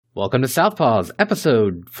Welcome to Southpaws,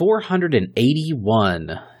 episode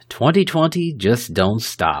 481. 2020 just don't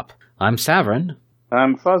stop. I'm Savrin.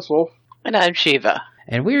 I'm Fuzzwolf. And I'm Shiva.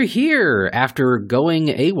 And we're here after going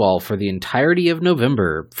AWOL for the entirety of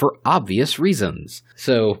November for obvious reasons.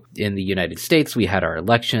 So, in the United States, we had our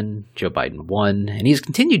election, Joe Biden won, and he's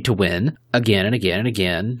continued to win again and again and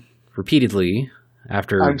again, repeatedly.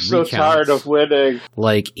 After I'm so tired of winning.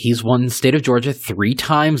 Like, he's won the state of Georgia 3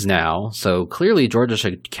 times now, so clearly Georgia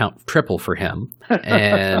should count triple for him.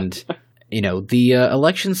 And, you know, the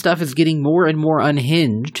election stuff is getting more and more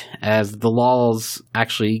unhinged as the laws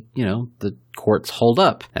actually, you know, the courts hold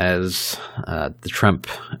up, as the Trump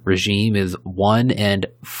regime is 1 and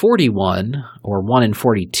 41, or 1 and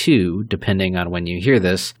 42, depending on when you hear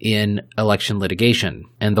this, in election litigation.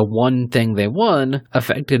 And the one thing they won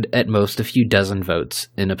affected at most a few dozen votes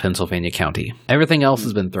in a Pennsylvania county. Everything else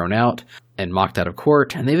has been thrown out and mocked out of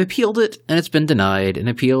court, and they've appealed it, and it's been denied, and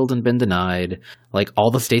appealed and been denied. Like, all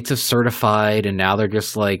the states have certified, and now they're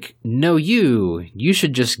just like, no, you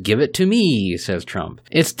should just give it to me, says Trump.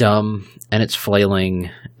 It's dumb, and it's flailing,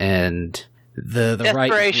 and the right...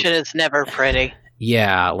 Desperation is never pretty.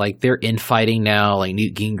 Yeah, like, they're infighting now, like,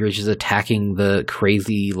 Newt Gingrich is attacking the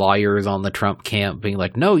crazy lawyers on the Trump camp, being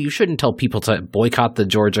like, no, you shouldn't tell people to boycott the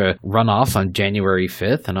Georgia runoffs on January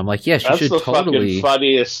 5th, and I'm like, yes, you should totally... That's the fucking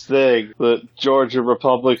funniest thing, that Georgia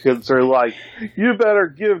Republicans are like, you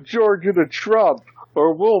better give Georgia to Trump,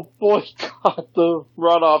 or we'll boycott the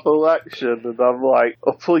runoff election, and I'm like,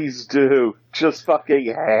 oh, please do. Just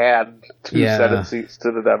fucking hand 2 Senate seats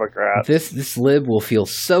to the Democrats. This lib will feel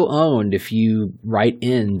so owned if you write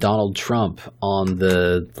in Donald Trump on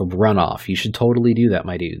the runoff. You should totally do that,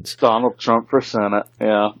 my dudes. Donald Trump for Senate,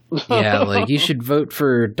 yeah. Yeah, like, you should vote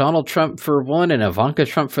for Donald Trump for one and Ivanka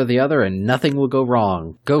Trump for the other, and nothing will go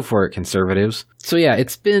wrong. Go for it, conservatives. So yeah,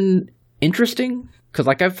 it's been interesting, because,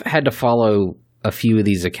 like, I've had to follow a few of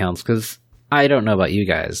these accounts, because I don't know about you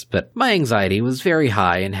guys, but my anxiety was very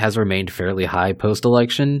high and has remained fairly high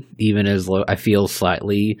post-election, even as I feel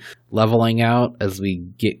slightly leveling out as we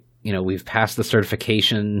get, you know, we've passed the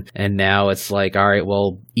certification, and now it's like, all right,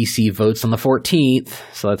 well, EC votes on the 14th,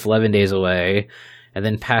 so that's 11 days away, and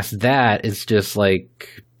then past that, it's just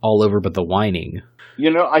like all over but the whining. You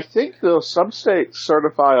know, I think, though, some states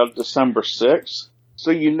certify on December 6th. So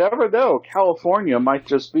you never know. California might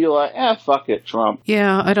just be like, fuck it, Trump.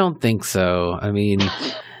 Yeah, I don't think so. I mean,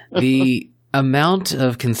 the amount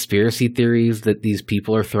of conspiracy theories that these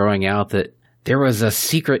people are throwing out, that there was a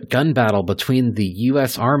secret gun battle between the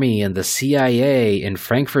U.S. Army and the CIA in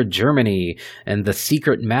Frankfurt, Germany, and the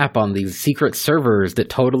secret map on these secret servers that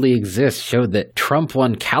totally exist showed that Trump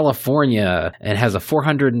won California and has a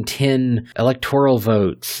 410 electoral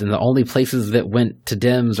votes, and the only places that went to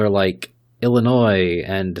Dems are like Illinois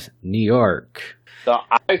and New York.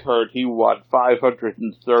 I heard he won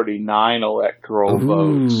 539 electoral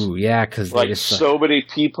votes. Yeah, because like so many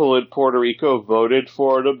people in Puerto Rico voted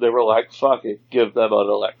for him. They were like, "Fuck it, give them an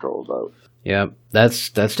electoral vote." Yeah, that's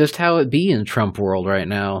just how it be in Trump world right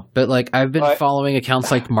now. But like, I've been following accounts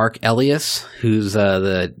like Mark Elias, who's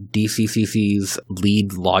the DCCC's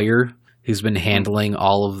lead lawyer, who's been handling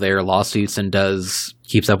all of their lawsuits and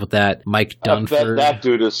keeps up with that. Mike Dunford. That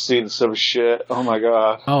dude has seen some shit. Oh my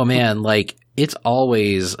god. Oh man, like, it's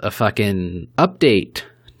always a fucking update.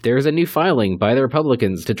 There's a new filing by the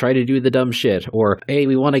Republicans to try to do the dumb shit, or, hey,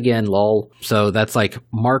 we won again, lol. So that's like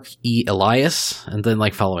Mark E. Elias, and then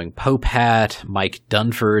like following Popat, Mike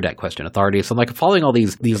Dunford at Question Authority. So I'm like following all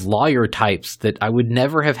these lawyer types that I would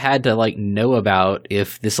never have had to like know about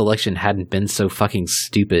if this election hadn't been so fucking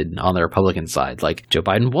stupid on the Republican side. Like, Joe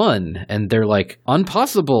Biden won, and they're like,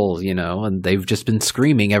 impossible, you know, and they've just been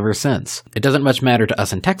screaming ever since. It doesn't much matter to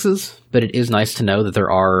us in Texas, but it is nice to know that there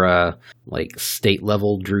are, like,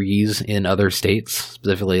 state-level droogies in other states,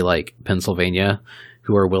 specifically, like, Pennsylvania,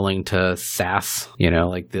 who are willing to sass, you know,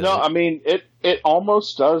 like this. No, I mean, it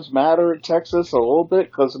almost does matter in Texas a little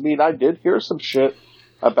bit, because, I mean, I did hear some shit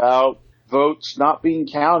about votes not being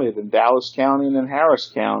counted in Dallas County and in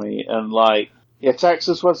Harris County, and, like, yeah,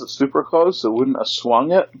 Texas wasn't super close, so it wouldn't have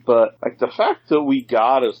swung it, but, like, the fact that we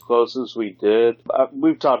got as close as we did,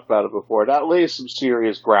 we've talked about it before, that lays some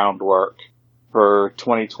serious groundwork for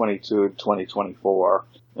 2022 and 2024.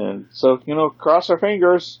 And so, you know, cross our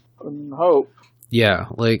fingers and hope. Yeah,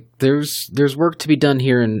 like, there's work to be done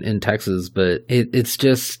here in Texas, but it's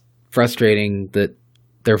just frustrating that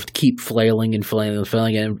they keep flailing and flailing and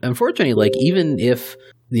flailing. And unfortunately, like, even if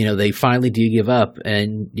they finally do give up,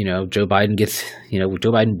 and, Joe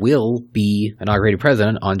Biden will be inaugurated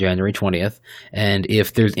president on January 20th. And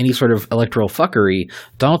if there's any sort of electoral fuckery,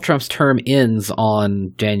 Donald Trump's term ends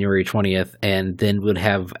on January 20th, and then would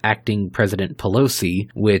have acting President Pelosi,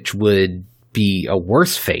 which would be a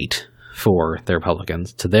worse fate for the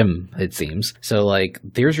Republicans, to them, it seems. So,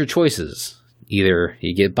 there's your choices. Either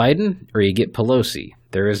you get Biden or you get Pelosi.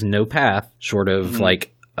 There is no path short of,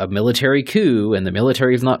 a military coup, and the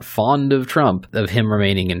military is not fond of Trump, of him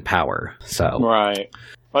remaining in power. So right.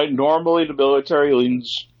 Normally the military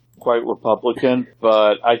leans quite Republican,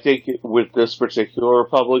 but I think with this particular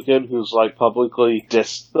Republican who's, publicly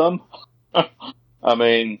dissed them, I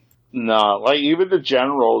mean, no. Even the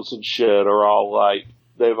generals and shit are all,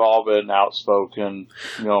 they've all been outspoken,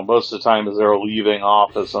 most of the time as they're leaving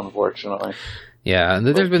office, unfortunately. Yeah, and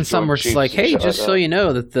there's been some where it's hey, just so you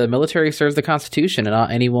know that the military serves the Constitution and not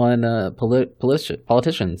any one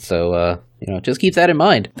politician. So, just keep that in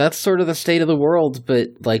mind. That's sort of the state of the world,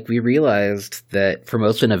 but, we realized that for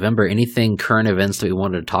most of November, anything current events that we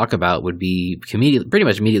wanted to talk about would be pretty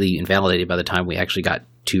much immediately invalidated by the time we actually got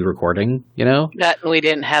to recording, That we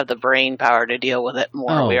didn't have the brain power to deal with it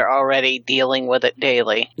more. Oh. We are already dealing with it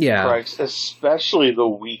daily. Yeah. Right, especially the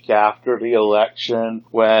week after the election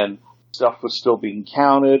when stuff was still being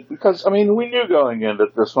counted, because, we knew going in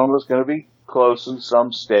that this one was going to be close in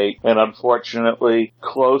some state, and unfortunately,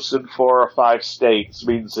 close in 4 or 5 states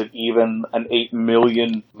means that even an 8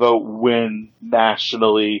 million vote win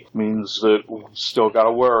nationally means that we've still got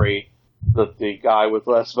to worry that the guy with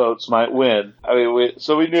less votes might win.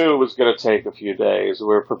 So we knew it was going to take a few days. We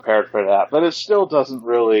were prepared for that, but it still doesn't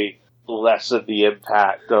really lessen the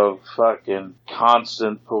impact of fucking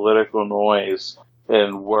constant political noise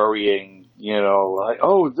and worrying,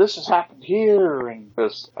 this has happened here, and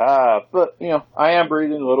just, but, I am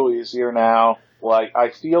breathing a little easier now.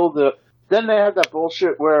 I feel that, then they had that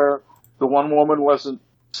bullshit where the one woman wasn't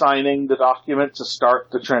signing the document to start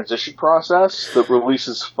the transition process that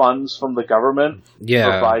releases funds from the government for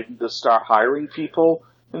Biden to start hiring people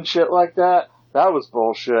and shit like that. That was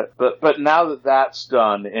bullshit. But now that that's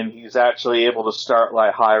done, and he's actually able to start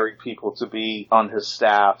hiring people to be on his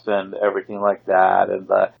staff and everything like that, and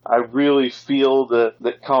I really feel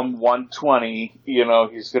that come 1/20,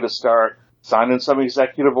 he's going to start signing some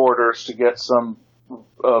executive orders to get some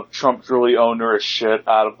of Trump's really onerous shit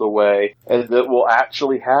out of the way, and that we'll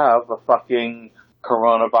actually have a fucking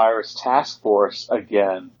coronavirus task force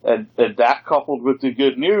again. And that coupled with the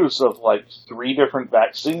good news of 3 different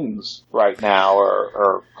vaccines right now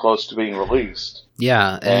are close to being released.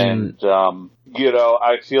 Yeah. And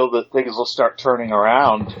I feel that things will start turning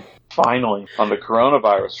around finally on the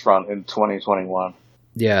coronavirus front in 2021.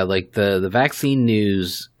 Yeah, the vaccine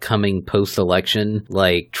news coming post-election,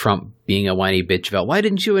 Trump being a whiny bitch about, why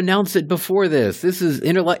didn't you announce it before this? This is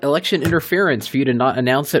election interference for you to not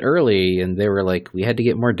announce it early. And they were we had to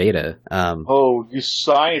get more data. You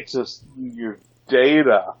scientists, your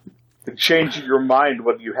data. And changing your mind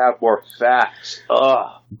when you have more facts. Ugh.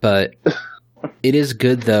 But it is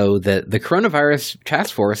good, though, that the coronavirus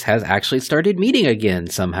task force has actually started meeting again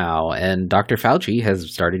somehow, and Dr. Fauci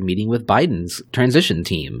has started meeting with Biden's transition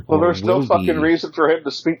team. Well, there's no fucking reason for him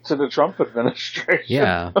to speak to the Trump administration.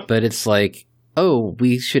 Yeah, but it's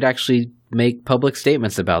we should actually make public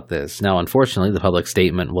statements about this. Now, unfortunately, the public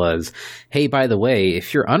statement was, hey, by the way,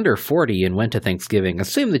 if you're under 40 and went to Thanksgiving,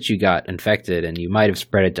 assume that you got infected and you might have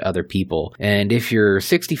spread it to other people. And if you're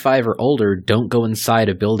 65 or older, don't go inside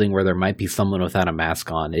a building where there might be someone without a mask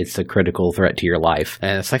on. It's a critical threat to your life.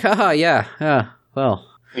 And it's well...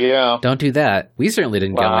 Yeah. Don't do that. We certainly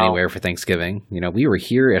didn't go anywhere for Thanksgiving. We were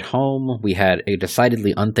here at home. We had a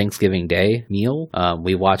decidedly un-Thanksgiving Day meal.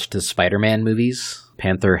 We watched the Spider-Man movies.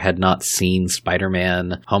 Panther had not seen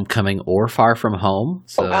Spider-Man Homecoming or Far From Home.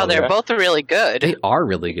 So wow, they're both really good. They are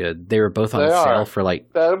really good. They were both on sale for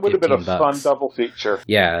that would have been a $15. fun double feature.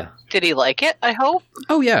 Yeah. Did he like it, I hope?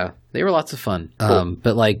 Oh, yeah. They were lots of fun. Cool.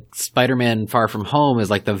 But Spider-Man Far From Home is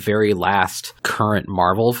the very last current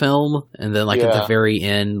Marvel film. And then at the very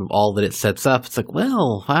end, all that it sets up, it's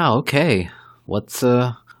wow, okay. What's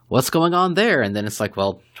going on there? And then it's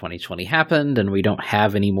 2020 happened, and we don't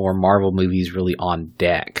have any more Marvel movies really on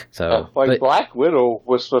deck. So, Black Widow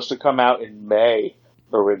was supposed to come out in May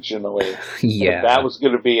originally. Yeah. And that was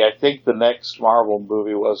going to be, I think the next Marvel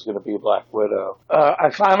movie was going to be Black Widow. I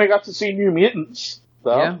finally got to see New Mutants,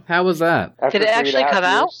 though. Yeah, how was that? Did it actually come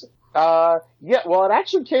out? Yeah, well, it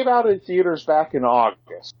actually came out in theaters back in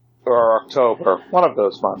August. or October, one of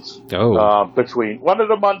those months. One of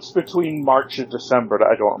the months between March and December,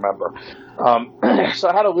 I don't remember. So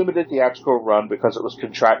I had a limited theatrical run because it was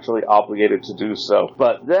contractually obligated to do so.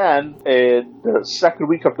 But then, in the second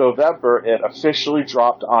week of November, it officially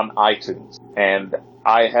dropped on iTunes. And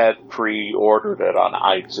I had pre-ordered it on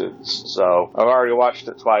iTunes. So I've already watched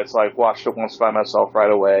it twice. I watched it once by myself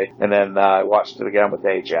right away, and then I watched it again with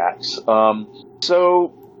Ajax.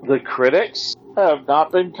 So the critics have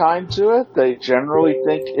not been kind to it. They generally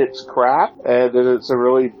think it's crap and that it's a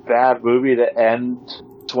really bad movie to end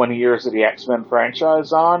 20 years of the X-Men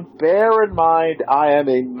franchise on. Bear in mind, I am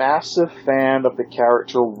a massive fan of the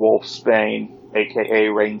character Wolfsbane, aka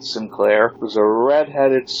Rain Sinclair, who's a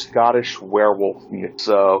red-headed Scottish werewolf mutant.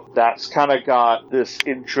 So that's kind of got this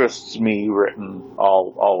interests me written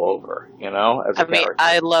all over, you know? As a character.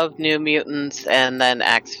 I love New Mutants and then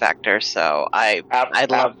X Factor, so I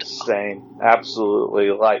loved. Same,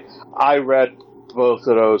 absolutely. Like I read both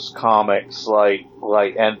of those comics like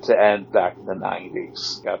end to end back in the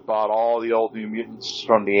 90s. I bought all the old New Mutants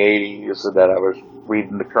from the 80s, and then I was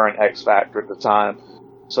reading the current X Factor at the time.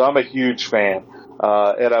 So I'm a huge fan,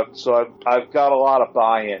 and I've got a lot of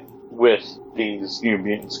buy-in with these New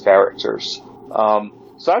Mutants characters.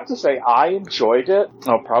 So I have to say, I enjoyed it.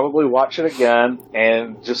 I'll probably watch it again,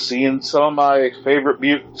 and just seeing some of my favorite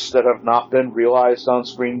mutants that have not been realized on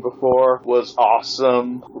screen before was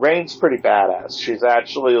awesome. Rain's pretty badass. She's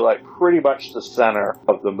actually, pretty much the center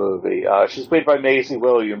of the movie. She's played by Maisie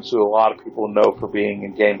Williams, who a lot of people know for being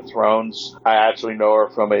in Game of Thrones. I actually know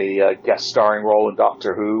her from a guest starring role in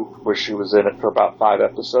Doctor Who, where she was in it for about 5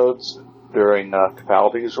 episodes during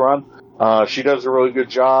Capaldi's run. She does a really good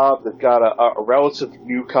job. They've got a relative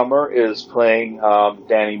newcomer is playing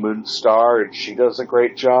Dani Moonstar, and she does a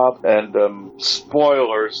great job. And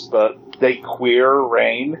spoilers, but they queer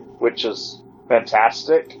Rain, which is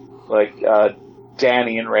fantastic.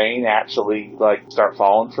 Dani and Rain actually start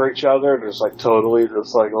falling for each other. There's totally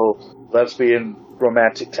this little lesbian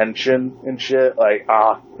romantic tension and shit.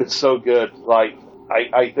 It's so good.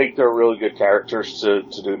 I think they're really good characters to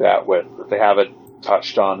do that with that they haven't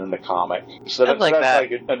touched on in the comic. So that's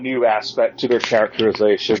a new aspect to their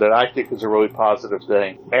characterization that I think is a really positive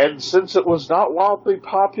thing. And since it was not a wildly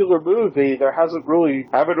popular movie, haven't really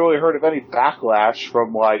heard of any backlash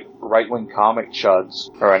from right-wing comic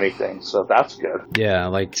chuds or anything. So that's good.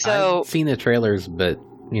 Yeah, I've seen the trailers, but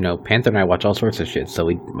Panther and I watch all sorts of shit, so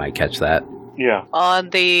we might catch that. Yeah.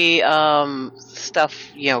 On the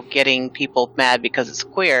stuff, getting people mad because it's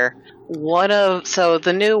queer.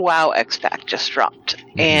 The new WoW X-Pack just dropped.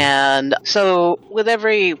 Mm-hmm. And so with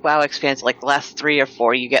every WoW expansion, the last 3 or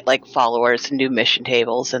 4, you get followers, new mission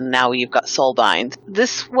tables, and now you've got soulbinds.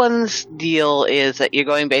 This one's deal is that you're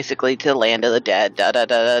going basically to the land of the dead,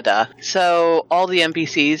 da-da-da-da-da. So all the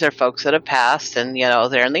NPCs are folks that have passed and,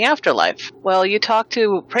 they're in the afterlife. Well, you talk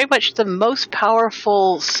to pretty much the most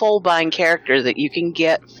powerful soulbind character that you can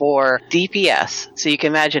get for DPS. So you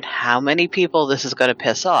can imagine how many people this is going to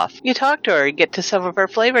piss off. You talk to her, you get to some of her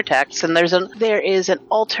flavor texts, and there is an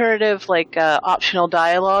alternative optional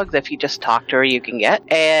dialogue that if you just talk to her you can get,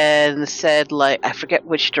 and said I forget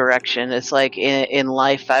which direction. It's in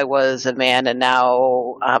life I was a man and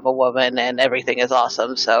now I'm a woman and everything is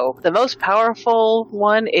awesome. So the most powerful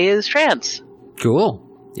one is trans. Cool.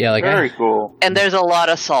 Yeah, very cool. And there's a lot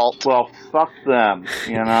of salt. Well, fuck them,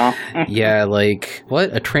 Yeah,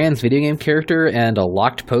 what? A trans video game character and a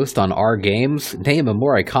locked post on our games? Name a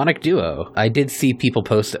more iconic duo. I did see people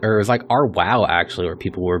post, or it was our WoW, actually, where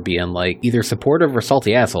people were being, either supportive or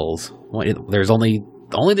salty assholes. There's only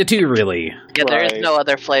the two, really. Yeah, there is no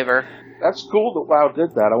other flavor. That's cool that WoW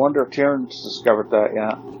did that. I wonder if Terrence discovered that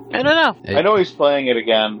yet. I don't know. I know he's playing it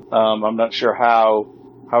again. I'm not sure how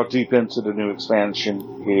deep into the new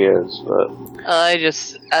expansion he is, but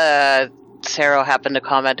Sarah happened to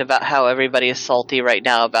comment about how everybody is salty right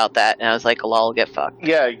now about that, and I was lol, get fucked.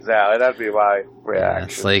 Yeah, exactly. That'd be my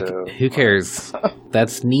reaction. It's who cares?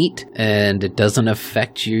 That's neat, and it doesn't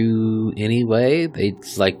affect you anyway.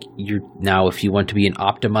 It's now, if you want to be an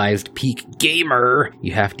optimized peak gamer,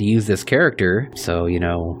 you have to use this character, so,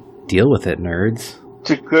 deal with it, nerds.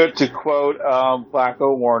 To quote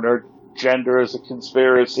Blacko Warner, gender is a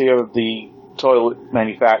conspiracy of the toilet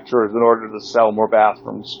manufacturers in order to sell more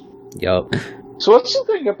bathrooms. Yup. So what's the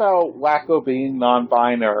thing about Wacko being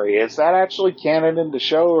non-binary? Is that actually canon in the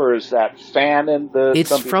show, or is that fan in the...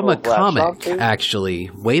 It's from a comic, actually.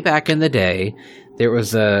 Way back in the day, there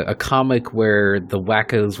was a comic where the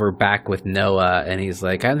Wackos were back with Noah, and he's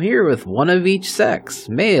like, I'm here with one of each sex.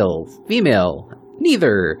 Male, female,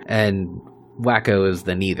 neither. And Wacko is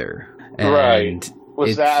the neither. And right.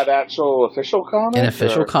 Was that an actual official comic? An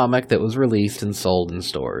official comic that was released and sold in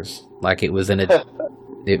stores. Like it was in a...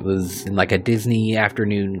 It was in like a Disney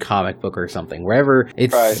afternoon comic book or something. Wherever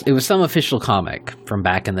it was some official comic from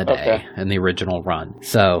back in the day in the original run.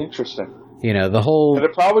 So interesting. You know, the whole... And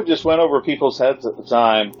it probably just went over people's heads at the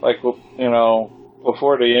time. Like, you know,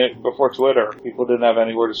 before Twitter, people didn't have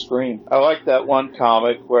anywhere to scream. I like that one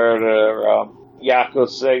comic where the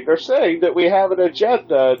Yakko's saying, they're saying that we have an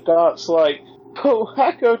agenda. Dot's like, oh,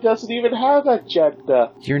 Yakko doesn't even have an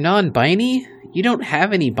agenda. You're non-binary? You don't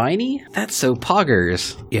have any binary? That's so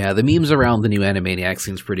poggers. Yeah, the memes around the new Animaniacs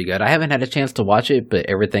seems pretty good. I haven't had a chance to watch it, but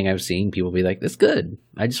everything I've seen, people be like, it's good.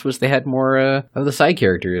 I just wish they had more of the side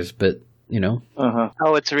characters, but, you know.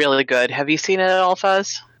 Oh, it's really good. Have you seen it at all,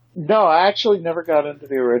 Fuzz? No, I actually never got into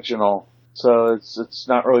the original, so it's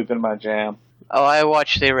not really been my jam. Oh, I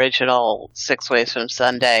watched the original 6 Ways from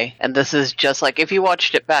Sunday, and this is just like, if you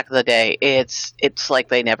watched it back in the day, it's like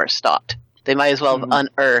they never stopped. They might as well have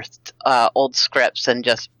unearthed old scripts and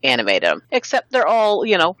just animated them. Except they're all,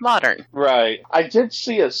 you know, modern. Right. I did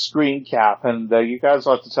see a screen cap, and you guys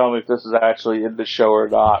will have to tell me if this is actually in the show or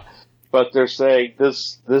not. But they're saying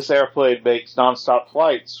this airplane makes nonstop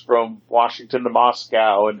flights from Washington to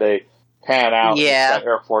Moscow, and they pan out. Yeah. Got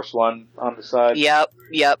Air Force One on the side. Yep.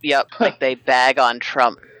 Like they bag on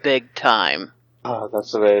Trump big time. Oh,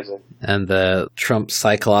 that's amazing. And the Trump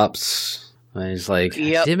Cyclops... He's like,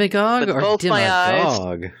 Demagogue or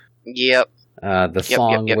Demagogue? Yep. The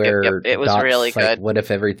song where it was Dot's really like, good. What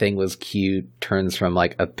if everything was cute turns from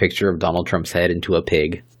like a picture of Donald Trump's head into a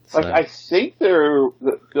pig. So. Like, I think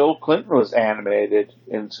Bill Clinton was animated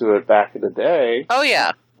into it back in the day. Oh,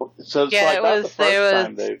 yeah. So it's like that's the first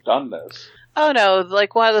time they've done this. Oh, no,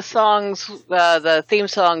 like one of the songs, the theme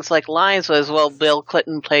songs, like lines was, well, Bill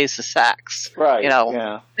Clinton plays the sax. Right, you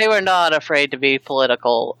know, They were not afraid to be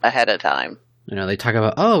political ahead of time. You know, they talk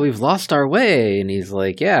about, oh, we've lost our way, and he's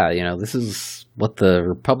like, yeah, you know, this is what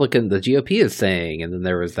the GOP is saying, and then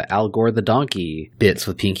there was the Al Gore the donkey bits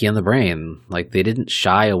with Pinky and the Brain. Like, they didn't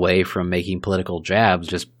shy away from making political jabs,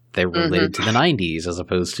 just they were related to the 90s as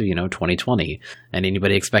opposed to, 2020. And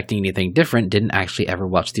anybody expecting anything different didn't actually ever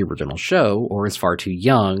watch the original show or is far too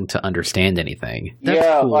young to understand anything. That's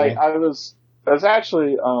cool. Like I was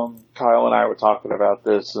actually, Kyle and I were talking about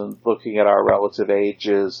this and looking at our relative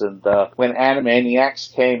ages. And when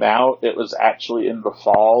Animaniacs came out, it was actually in the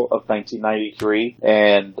fall of 1993.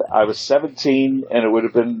 And I was 17, and it would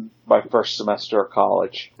have been my first semester of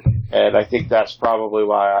college. And I think that's probably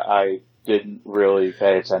why I didn't really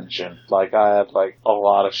pay attention. Like, I had, like, a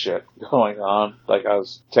lot of shit going on. Like, I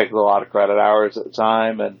was taking a lot of credit hours at the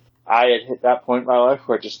time, and I had hit that point in my life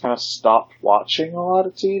where I just kind of stopped watching a lot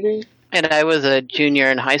of TV. And I was a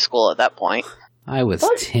junior in high school at that point. I was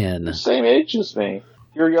 10. Same age as me.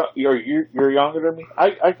 You're younger than me?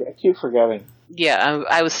 I keep forgetting. Yeah,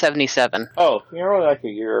 I was 77. Oh, you're only like a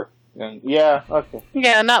year. Yeah, okay.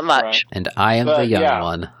 Yeah, not much. Right. And I am the young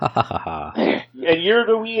one. Ha ha ha ha. And you're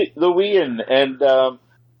the weein', and it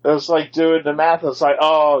was like doing the math. It's like,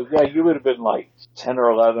 oh yeah, you would have been like 10 or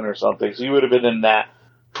 11 or something. So you would have been in that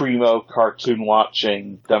primo cartoon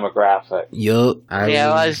watching demographic. Yup.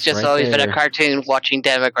 I was just always been a cartoon watching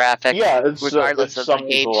demographic. Yeah, regardless of some the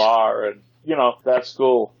age. people are, and that's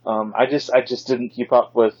cool. I just didn't keep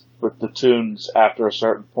up with the tunes after a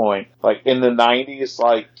certain point. Like in the 90s,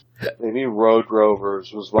 like maybe Road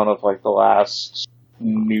Rovers was one of like the last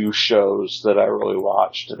new shows that I really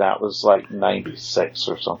watched, and that was like 96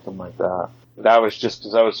 or something like that. That was just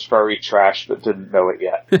because I was furry trash but didn't know it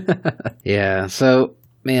yet. Yeah, so,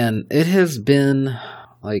 man, it has been,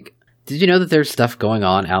 like, did you know that there's stuff going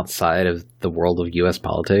on outside of the world of U.S.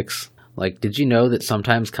 politics? Like, did you know that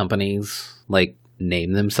sometimes companies, like,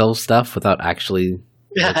 name themselves stuff without actually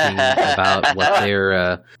looking about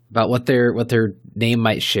what their name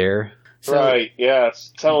might share? So, right,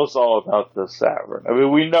 yes. Tell us all about this, Savern. I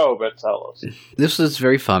mean, we know, but tell us. This was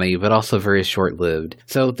very funny, but also very short-lived.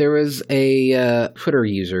 So there was a Twitter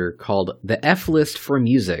user called the F-List for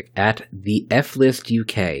Music at the F-List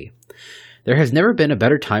UK. There has never been a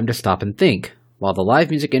better time to stop and think. While the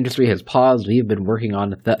live music industry has paused, we have been working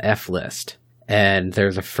on the F-List. And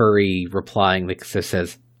there's a furry replying that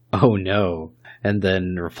says, oh no. And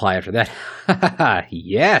then reply after that,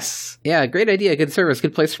 yes! Yeah, great idea, good service,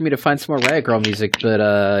 good place for me to find some more Riot Girl music,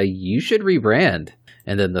 but you should rebrand.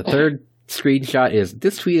 And then the third screenshot is,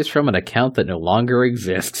 this tweet is from an account that no longer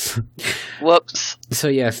exists. Whoops. So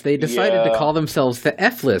yes, they decided to call themselves the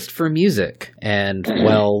F-List for music. And,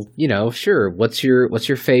 well, sure, what's your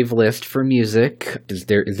fave list for music? Is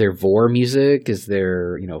there vor music? Is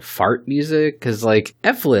there, fart music? Because, like,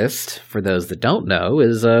 F-List, for those that don't know,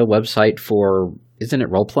 is a website for isn't it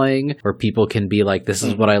role playing where people can be like, this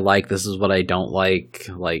is what I like, this is what I don't like,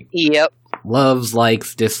 Yep. loves,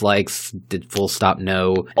 likes, dislikes, full stop,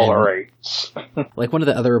 no. Tolerates. Like one of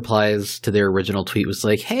the other replies to their original tweet was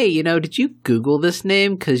like, hey, did you Google this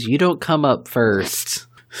name? Because you don't come up first.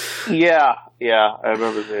 Yeah, I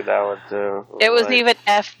remember seeing that one too. It was even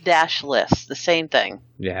F-list, the same thing.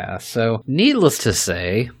 Yeah, so needless to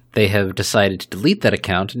say, they have decided to delete that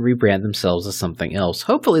account and rebrand themselves as something else.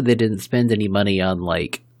 Hopefully they didn't spend any money on,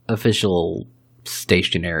 official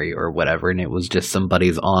stationery or whatever, and it was just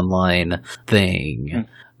somebody's online thing.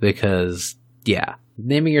 Because, yeah,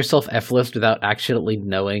 naming yourself F-list without actually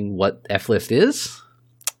knowing what F-list is?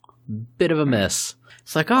 Bit of a miss.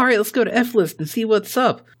 It's like, all right, let's go to F-list and see what's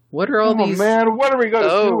up. What are all these... Oh, man, what are we going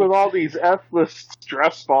to do with all these F-list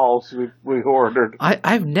stress balls we ordered?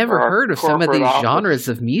 I've never heard of some of these genres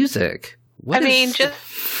of music.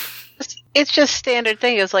 It's just standard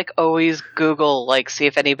thing. It's like always Google, see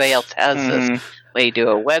if anybody else has this. When you do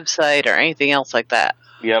a website or anything else like that.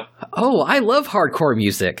 Yep. Oh, I love hardcore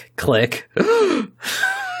music. Click.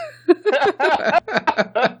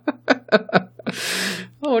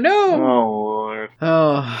 Oh no! Oh Lord!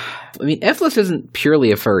 Oh, F-list isn't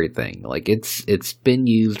purely a furry thing. It's been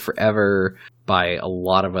used forever by a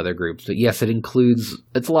lot of other groups. But yes,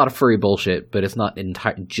 it's a lot of furry bullshit, but it's not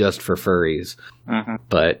just for furries. Mm-hmm.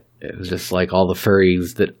 But it was just all the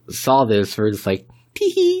furries that saw this were just like,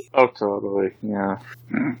 tee. Oh, totally. Yeah.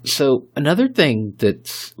 So another thing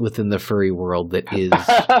that's within the furry world that is...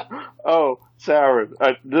 Oh, Sarah,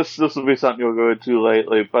 this will be something you'll go into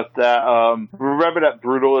lately, but that, remember that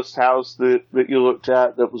Brutalist house that you looked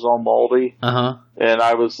at that was all moldy? Uh-huh. And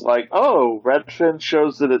I was like, oh, Redfin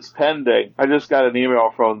shows that it's pending. I just got an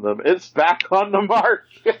email from them. It's back on the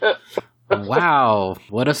market. Wow,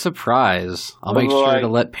 what a surprise. I'll make sure to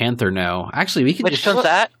let Panther know. Actually, we can Which one's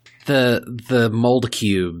that? The mold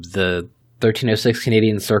cube, the 1306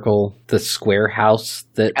 Canadian Circle, the square house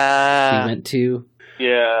that we went to.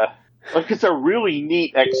 Yeah. It's a really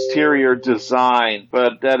neat exterior design,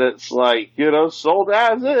 but that it's sold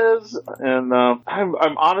as is. And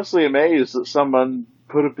I'm honestly amazed that someone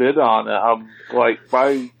put a bid on it.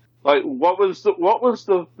 What was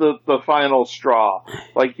the final straw?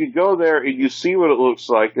 You go there and you see what it looks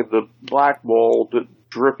like in the black mold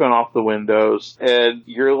dripping off the windows, and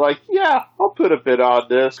you're like, yeah, I'll put a bid on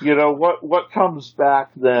this. What comes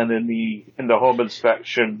back then in the home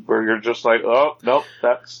inspection where you're just like, oh nope,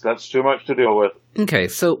 that's too much to deal with. Okay,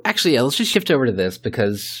 so actually, let's just shift over to this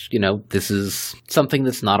because this is something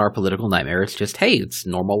that's not our political nightmare. It's just, hey, it's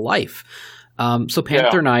normal life. So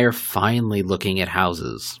Panther and I are finally looking at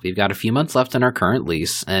houses. We've got a few months left in our current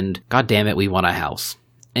lease, and god damn it, we want a house.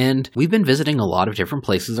 And we've been visiting a lot of different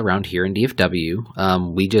places around here in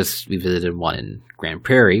DFW. We visited one in Grand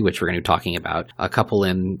Prairie, which we're going to be talking about, a couple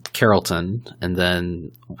in Carrollton, and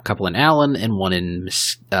then a couple in Allen, and one in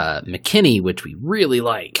McKinney, which we really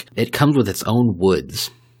like. It comes with its own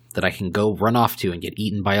woods that I can go run off to and get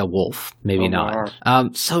eaten by a wolf. Maybe not.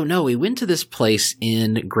 So no, we went to this place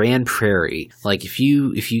in Grand Prairie. If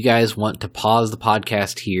you guys want to pause the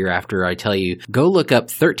podcast here after I tell you, go look up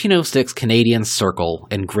 1306 Canadian Circle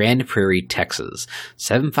in Grand Prairie, Texas.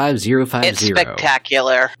 75050. It's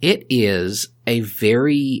spectacular. It is a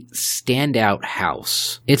very standout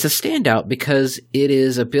house. It's a standout because it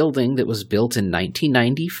is a building that was built in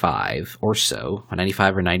 1995 or so,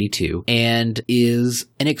 95 or 92, and is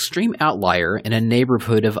an extreme outlier in a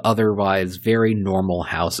neighborhood of otherwise very normal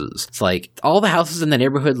houses. It's all the houses in the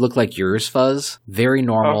neighborhood look like yours, Fuzz. Very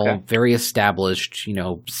normal, very established,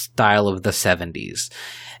 style of the 70s.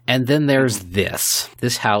 And then there's this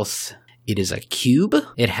house. It is a cube.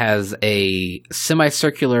 It has a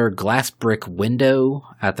semicircular glass brick window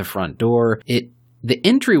at the front door. The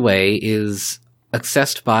entryway is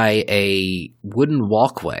accessed by a wooden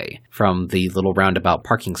walkway from the little roundabout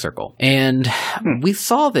parking circle. And we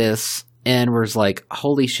saw this and was like,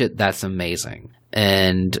 holy shit, that's amazing.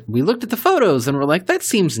 And we looked at the photos and we're like, that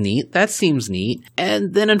seems neat.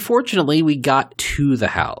 And then unfortunately, we got to the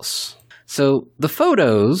house. So the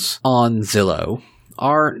photos on Zillow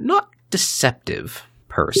are not deceptive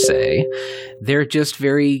per se. They're just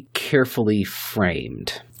very carefully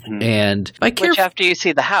framed. And which after you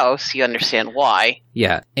see the house, you understand why.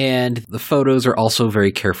 Yeah, and the photos are also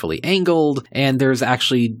very carefully angled, and there's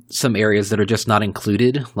actually some areas that are just not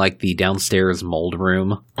included, like the downstairs mold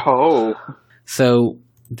room. Oh. So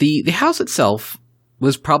the house itself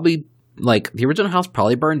was probably the original house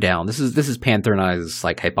probably burned down. This is Panther and I's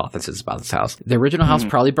hypothesis about this house. The original house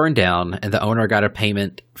probably burned down, and the owner got a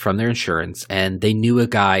payment from their insurance, and they knew a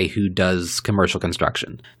guy who does commercial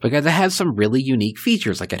construction because it has some really unique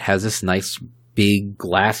features. It has this nice big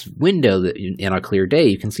glass window that in a clear day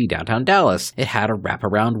you can see downtown Dallas. It had a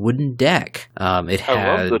wraparound wooden deck. I love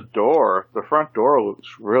the door. The front door looks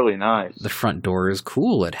really nice. The front door is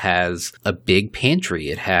cool. It has a big pantry.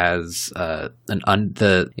 It has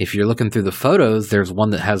if you're looking through the photos, there's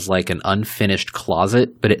one that has like an unfinished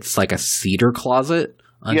closet, but it's like a cedar closet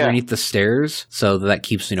underneath the stairs, so that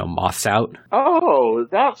keeps, moths out. Oh,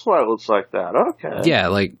 that's why it looks like that. Okay. Yeah,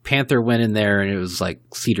 like Panther went in there and it was like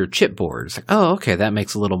cedar chipboard. It's like, oh, okay, that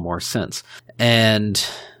makes a little more sense. And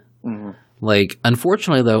like,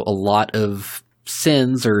 unfortunately though, a lot of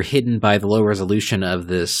sins are hidden by the low resolution of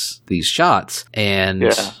these shots, and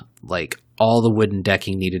like all the wooden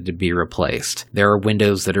decking needed to be replaced. There are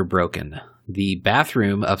windows that are broken. The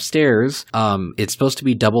bathroom upstairs, it's supposed to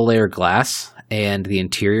be double layer glass, and the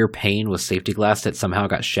interior pane was safety glass that somehow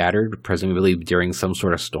got shattered, presumably during some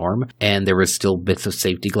sort of storm, and there was still bits of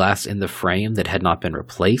safety glass in the frame that had not been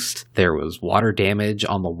replaced. There was water damage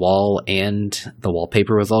on the wall, and the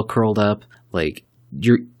wallpaper was all curled up. Like,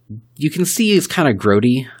 you can see it's kind of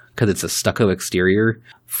grody, because it's a stucco exterior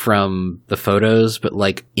from the photos, but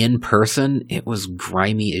like in person, it was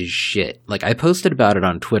grimy as shit. Like, I posted about it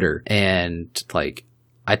on Twitter, and like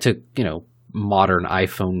I took, modern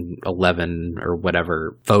iPhone 11 or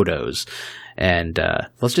whatever photos, and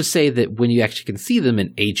let's just say that when you actually can see them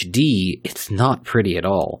in HD, it's not pretty at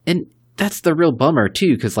all. And that's the real bummer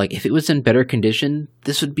too, because like if it was in better condition,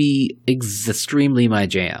 this would be extremely my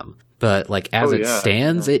jam. But like as it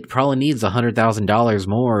stands, it probably needs $100,000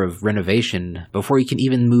 more of renovation before you can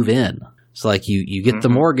even move in. So like you get the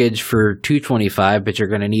mortgage for $225,000, but you're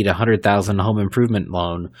going to need $100,000 home improvement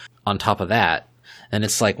loan on top of that. And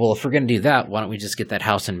it's like, well, if we're going to do that, why don't we just get that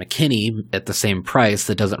house in McKinney at the same price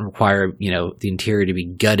that doesn't require, the interior to be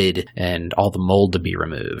gutted and all the mold to be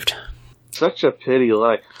removed. Such a pity.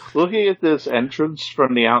 Like, looking at this entrance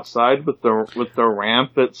from the outside with the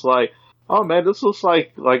ramp, it's like, oh man, this looks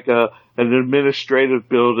like an administrative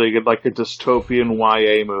building in like a dystopian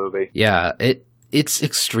YA movie. Yeah, it's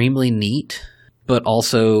extremely neat, but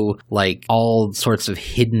also like all sorts of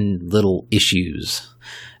hidden little issues.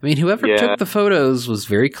 I mean, whoever took the photos was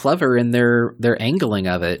very clever in their angling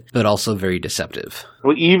of it, but also very deceptive.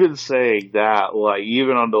 Well, even saying that, like,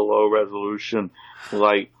 even on the low resolution,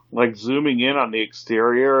 like zooming in on the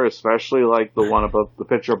exterior, especially like the one above the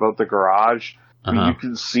picture above the garage, I mean, you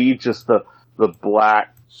can see just the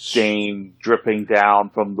black stain dripping down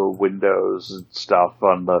from the windows and stuff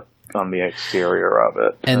on the exterior of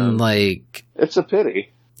it. And like, it's a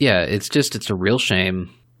pity. Yeah, it's a real shame.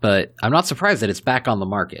 But I'm not surprised that it's back on the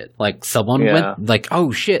market. Like, someone went, like,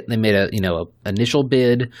 oh shit, they made a initial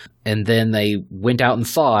bid, and then they went out and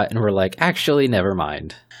saw it and were like, actually, never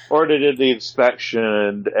mind. Or they did the inspection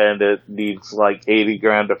and it needs like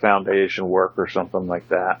 $80,000 of foundation work or something like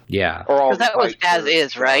that. Yeah. Because that was as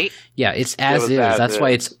is, right? Yeah, it's as is. That's why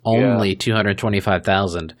it's only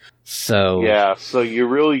 $225,000. So yeah, so you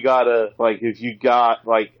really gotta, like, if you got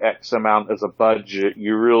like X amount as a budget,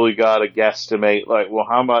 you really gotta guesstimate, like, well,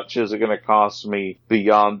 how much is it gonna cost me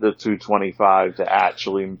beyond the $225 to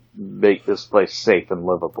actually make this place safe and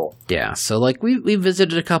livable? Yeah, so like we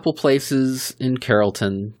visited a couple places in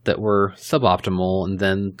Carrollton that were suboptimal, and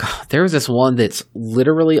then there was this one that's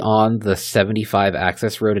literally on the 75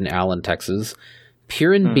 access road in Allen, Texas.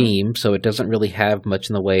 Pure and beam, so it doesn't really have much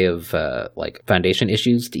in the way of like foundation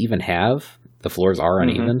issues to even have. The floors are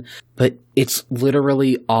uneven, but it's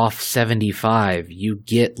literally off 75. You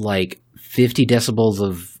get like 50 decibels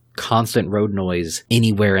of constant road noise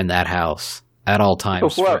anywhere in that house at all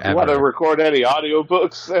times. What, you want to record any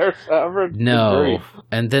audiobooks there, Savard? No.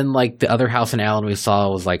 And then like the other house in Allen we saw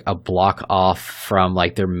was like a block off from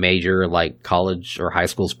like their major like college or high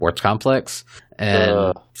school sports complex.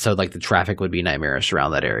 And so like the traffic would be nightmarish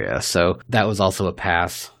around that area. So that was also a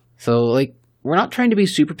pass. So like we're not trying to be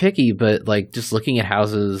super picky, but like just looking at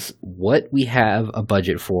houses, what we have a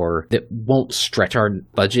budget for that won't stretch our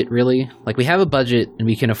budget really. Like we have a budget and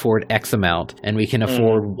we can afford X amount and we can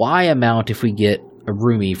afford Y amount if we get a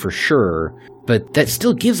roomie for sure. But that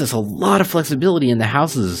still gives us a lot of flexibility in the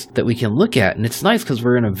houses that we can look at. And it's nice because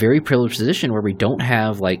we're in a very privileged position where we don't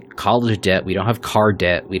have like college debt, we don't have car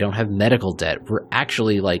debt, we don't have medical debt. We're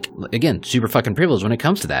actually like, again, super fucking privileged when it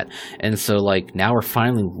comes to that. And so like now we're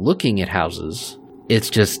finally looking at houses.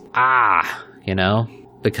 It's just,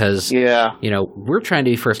 because, we're trying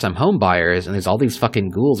to be first time home buyers and there's all these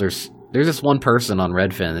fucking ghouls. There's this one person on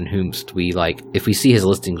Redfin and whomst we like, if we see his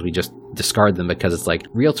listings, we just discard them because it's like,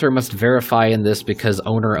 realtor must verify in this because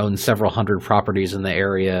owner owns several hundred properties in the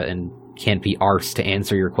area and can't be arsed to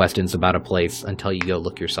answer your questions about a place until you go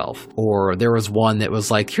look yourself. Or there was one that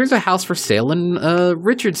was like, here's a house for sale in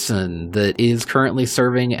Richardson that is currently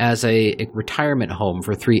serving as a retirement home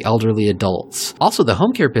for 3 elderly adults. Also, the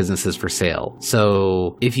home care business is for sale.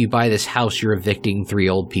 So if you buy this house, you're evicting 3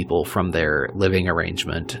 old people from their living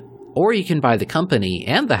arrangement. Or you can buy the company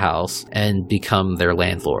and the house and become their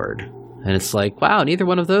landlord. And it's like, wow, neither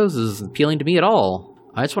one of those is appealing to me at all.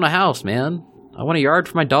 I just want a house, man. I want a yard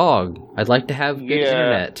for my dog. I'd like to have good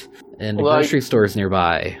internet and grocery stores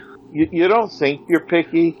nearby. You don't think you're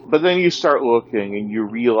picky, but then you start looking and you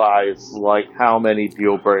realize, like, how many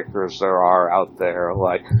deal breakers there are out there.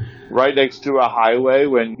 Like, right next to a highway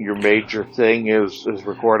when your major thing is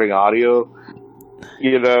recording audio,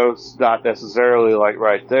 you know, it's not necessarily, like,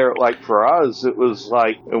 right there. Like, for us, it was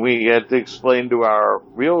like, we had to explain to our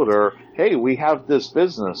realtor, hey, we have this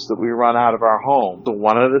business that we run out of our home. So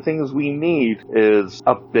one of the things we need is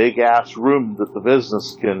a big-ass room that the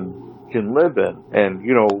business can live in. And,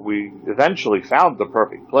 you know, we eventually found the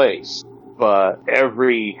perfect place. But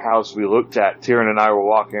every house we looked at, Tyrion and I were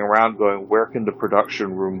walking around going, where can the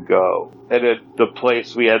production room go? And at the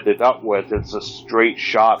place we ended up with, it's a straight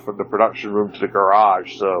shot from the production room to the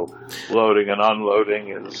garage. So loading and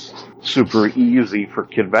unloading is super easy for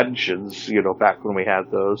conventions, you know, back when we had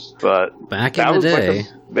those. But back in the day, like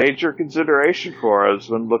a major consideration for us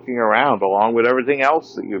when looking around, along with everything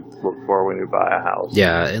else that you look for when you buy a house.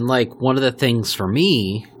 Yeah, and like one of the things for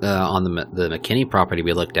me on the McKinney property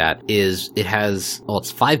we looked at is it has, well,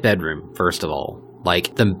 it's 5-bedroom, first of all.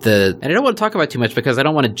 Like, and I don't want to talk about it too much because I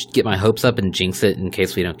don't want to get my hopes up and jinx it in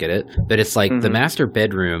case we don't get it. But it's like the master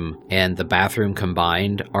bedroom and the bathroom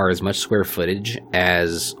combined are as much square footage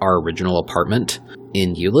as our original apartment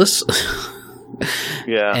in Euless.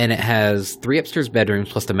 Yeah. And it has 3 upstairs bedrooms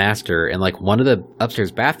plus the master, and like one of the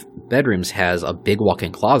upstairs bedrooms has a big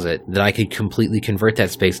walk-in closet that I could completely convert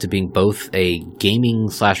that space to being both a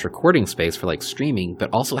gaming/recording space for like streaming,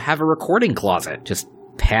 but also have a recording closet. Just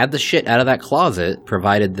pad the shit out of that closet,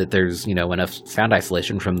 provided that there's, you know, enough sound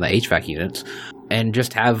isolation from the HVAC units, and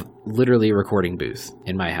just have literally a recording booth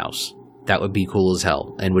in my house. That would be cool as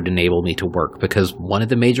hell and would enable me to work, because one of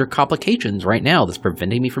the major complications right now that's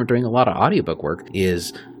preventing me from doing a lot of audiobook work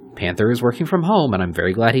is Panther is working from home, and I'm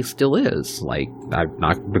very glad he still is. Like, I'm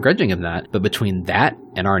not begrudging him that. But between that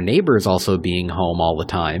and our neighbors also being home all the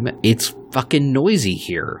time, it's fucking noisy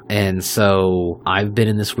here. And so I've been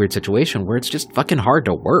in this weird situation where it's just fucking hard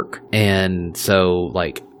to work. And so,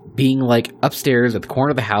 like, being like upstairs at the corner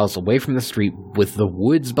of the house away from the street with the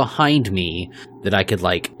woods behind me that I could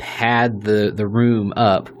like pad the room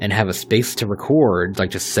up and have a space to record, like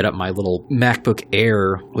just set up my little MacBook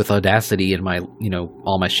Air with Audacity and my, you know,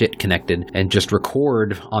 all my shit connected and just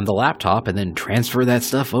record on the laptop and then transfer that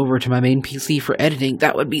stuff over to my main PC for editing.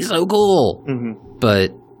 That would be so cool. Mm-hmm.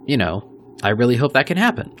 But, you know, I really hope that can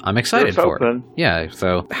happen. I'm excited for it. Yeah,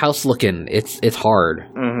 so house looking, it's hard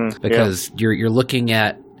because you're looking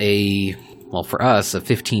at well, for us, a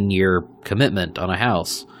 15-year commitment on a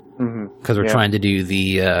house because we're trying to do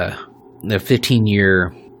the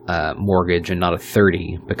 15-year mortgage and not a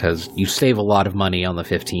 30, because you save a lot of money on the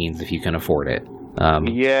 15s if you can afford it.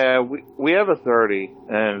 Yeah, we have a 30,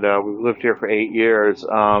 and we've lived here for 8 years.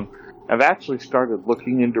 I've actually started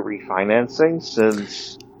looking into refinancing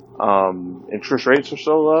since interest rates are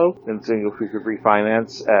so low, and seeing if we could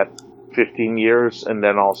refinance at 15 years and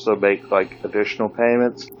then also make like additional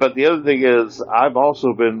payments. But the other thing is I've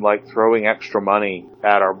also been like throwing extra money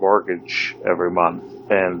at our mortgage every month,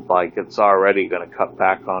 and like it's already going to cut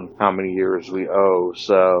back on how many years we owe.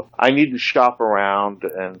 So I need to shop around,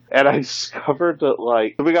 and I discovered that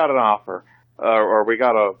like we got an offer or we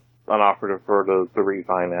got an offer for the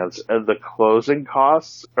refinance, and the closing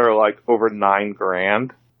costs are like over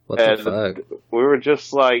 $9,000. What the fuck? We were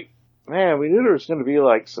just like, man, we knew there was going to be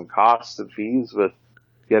like some costs and fees with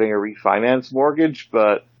getting a refinance mortgage,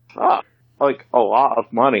 but like a lot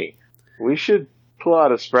of money. We should pull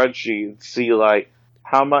out a spreadsheet and see like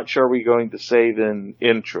how much are we going to save in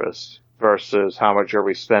interest versus how much are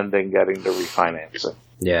we spending getting the refinancing.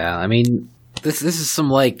 Yeah, I mean, this is some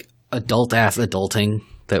like adult-ass adulting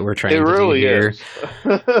that we're trying to do here.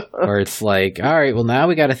 Or it's like, all right, well, now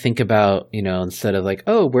we got to think about, you know, instead of like,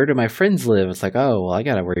 oh, where do my friends live? It's like, oh, well, I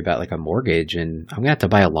got to worry about like a mortgage, and I'm going to have to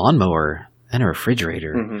buy a lawnmower and a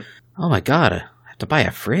refrigerator. Oh my God, I have to buy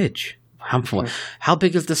a fridge. How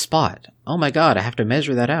big is the spot? Oh my God, I have to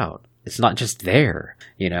measure that out. It's not just there,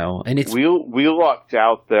 you know, and it's... We lucked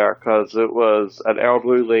out there because it was an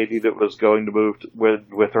elderly lady that was going to move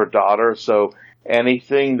with her daughter, so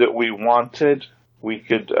anything that we wanted, we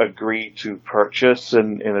could agree to purchase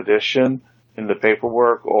in addition in the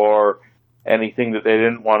paperwork, or anything that they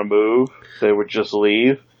didn't want to move, they would just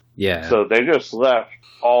leave. Yeah. So they just left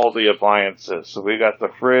all the appliances. So we got the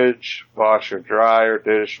fridge, washer, dryer,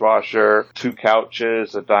 dishwasher, 2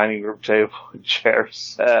 couches, a dining room table, a chair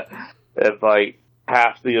set, and like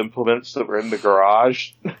half the implements that were in the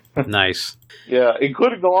garage. Nice. Yeah,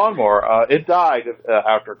 including the lawnmower. It died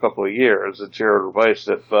after a couple of years. And Jared replaced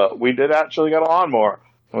it, but we did actually get a lawnmower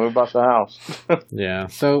when we bought the house. Yeah.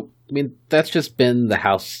 So, I mean, that's just been the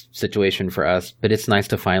house situation for us, but it's nice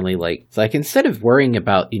to finally, like instead of worrying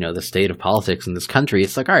about, the state of politics in this country,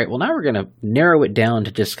 it's like, all right, well, now we're going to narrow it down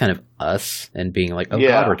to just kind of us and being like, oh,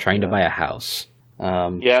 God, we're trying to buy a house.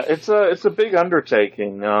 Yeah, it's a big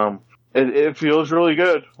undertaking. It feels really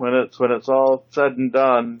good when it's all said and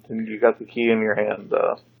done and you got the key in your hand.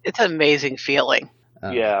 It's an amazing feeling.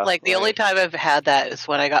 Yeah. Like, the only time I've had that is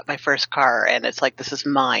when I got my first car, and it's like, this is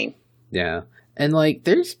mine. Yeah. And, like,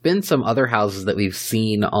 there's been some other houses that we've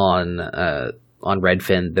seen on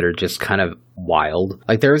Redfin that are just kind of wild.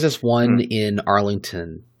 Like, there was this one in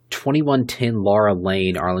Arlington, 2110 Laura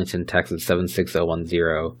Lane, Arlington, Texas,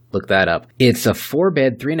 76010. Look that up. It's a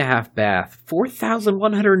 4-bed, 3.5 bath,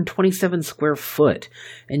 4,127 square foot.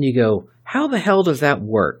 And you go, how the hell does that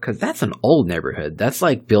work? Because that's an old neighborhood. That's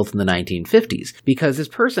like built in the 1950s. Because this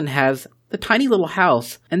person has the tiny little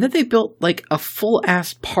house, and then they built like a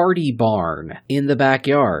full-ass party barn in the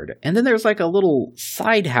backyard. And then there's like a little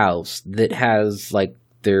side house that has like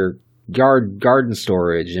their garden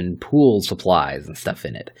storage and pool supplies and stuff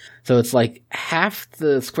in it. So it's like half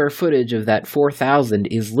the square footage of that 4,000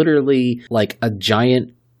 is literally like a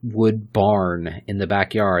giant wood barn in the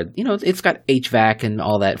backyard. It's got HVAC and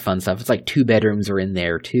all that fun stuff. It's like 2 bedrooms are in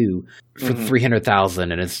there too for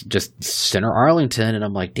 $300,000, and it's just center Arlington. And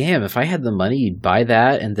I'm like, damn, if I had the money, you'd buy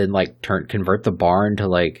that and then like convert the barn to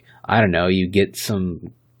like, I don't know, you get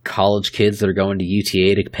some college kids that are going to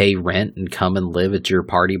UTA to pay rent and come and live at your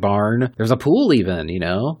party barn. There's a pool even,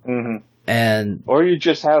 and or you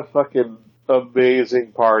just have fucking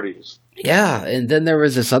amazing parties. Yeah, and then there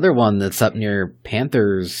was this other one that's up near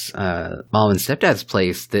Panther's mom and stepdad's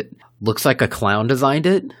place that looks like a clown designed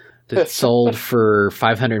it. That sold for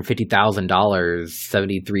 $550,000,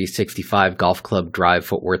 7365 Golf Club Drive,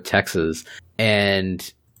 Fort Worth, Texas,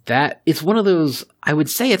 and that it's one of those, I would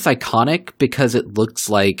say it's iconic because it looks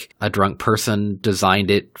like a drunk person designed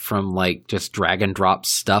it from like just drag and drop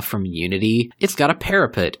stuff from Unity. It's got a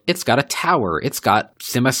parapet. It's got a tower. It's got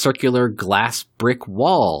semicircular glass brick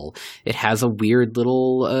wall. It has a weird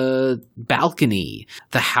little balcony.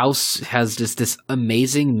 The house has just this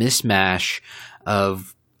amazing mismatch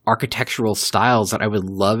of architectural styles that I would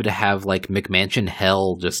love to have like McMansion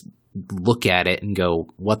Hell just look at it and go,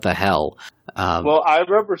 what the hell? Well, I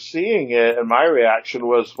remember seeing it, and my reaction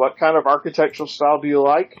was, what kind of architectural style do you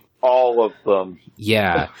like? All of them.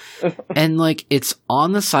 Yeah. And, like, it's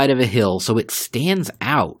on the side of a hill, so it stands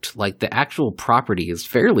out. Like, the actual property is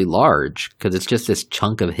fairly large, because it's just this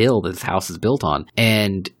chunk of hill that this house is built on.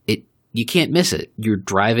 And you can't miss it. You're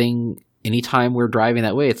driving, anytime we're driving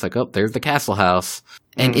that way, it's like, oh, there's the Castle House.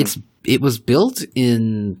 And it was built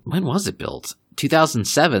in, when was it built?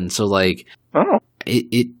 2007, so, like,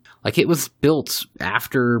 it was built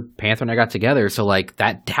after Panther and I got together, so like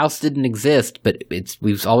that house didn't exist, but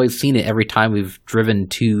we've always seen it every time we've driven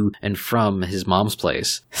to and from his mom's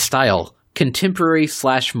place. Style, contemporary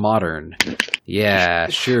 / modern. Yeah,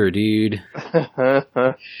 sure, dude.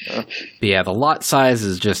 But yeah, the lot size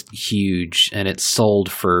is just huge, and it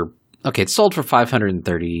sold for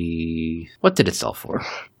 530. What did it sell for?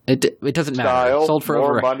 It doesn't matter. It sold for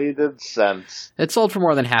more money than sense. It sold for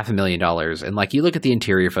more than $500,000, and like you look at the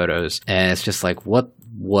interior photos, and it's just like what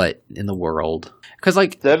in the world? Because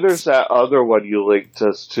like then there's that other one you linked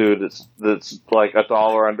us to that's like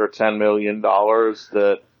 $1 under $10 million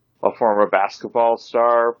that a former basketball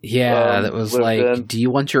star. Yeah, that was like, in. Do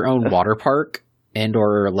you want your own water park and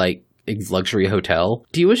or like a luxury hotel?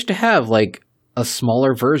 Do you wish to have like a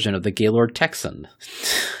smaller version of the Gaylord Texan?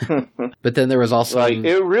 But then there was also like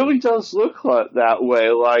it really does look like that way.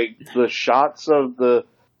 Like the shots of the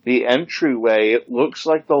entryway, it looks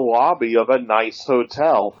like the lobby of a nice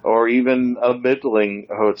hotel or even a middling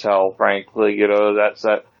hotel. Frankly, that's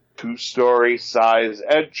that 2-story size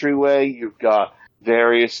entryway. You've got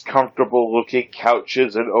various comfortable looking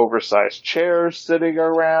couches and oversized chairs sitting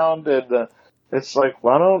around, and it's like,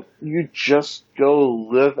 why don't you just go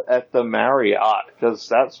live at the Marriott? Because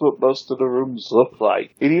that's what most of the rooms look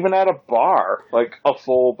like. It even had a bar, like a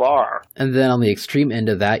full bar. And then on the extreme end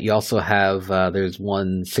of that, you also have, there's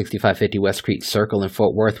 16550 West Creek Circle in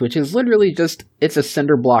Fort Worth, which is literally just, it's a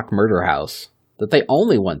cinder block murder house. that they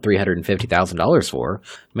only want $350,000 for,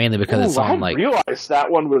 mainly because it's on I didn't realize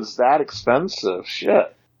that one was that expensive.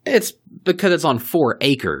 Shit. It's because it's on 4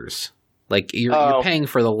 acres. Like, you're paying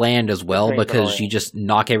for the land as well because you just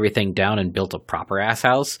knock everything down and built a proper-ass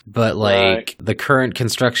house. But, like, the current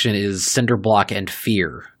construction is cinder block and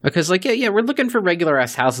fear. Because, like, yeah, we're looking for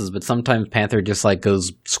regular-ass houses, but sometimes Panther just, like,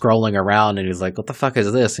 goes scrolling around and he's like, what the fuck is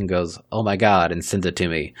this? And goes, oh my god, and sends it to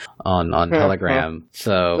me on Telegram.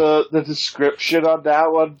 So the description on that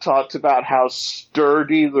one talks about how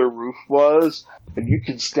sturdy the roof was. And you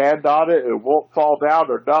can stand on it, it won't fall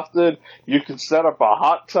down or nothing. You can set up a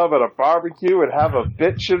hot tub and a barbecue and have a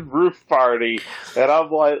bitchin' roof party. And I'm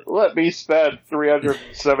like, let me spend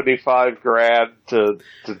 $375,000 to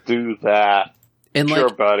do that. And sure,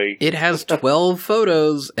 like, buddy. It has 12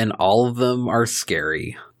 photos, and all of them are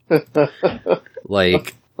scary.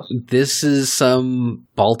 Like, this is some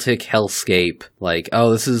Baltic hellscape. Like,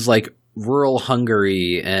 oh, this is like rural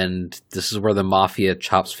Hungary, and this is where the mafia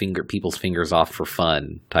chops people's fingers off for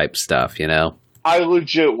fun type stuff, you know? I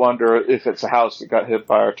legit wonder if it's a house that got hit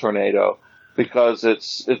by a tornado, because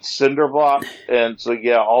it's cinder block, and so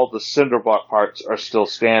yeah, all the cinder block parts are still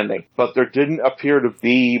standing, but there didn't appear to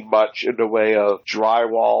be much in the way of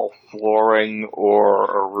drywall, flooring, or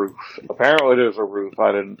a roof. Apparently there's a roof.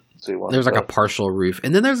 I didn't see one. There's like a partial roof.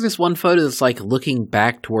 And then there's this one photo that's like looking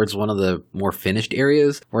back towards one of the more finished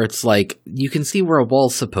areas where it's like you can see where a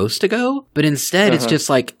wall's supposed to go, but instead it's just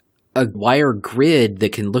like a wire grid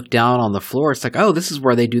that can look down on the floor. It's like, oh, this is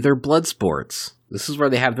where they do their blood sports. This is where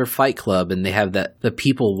they have their fight club, and they have the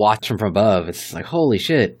people watch them from above. It's like, holy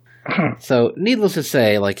shit. So, needless to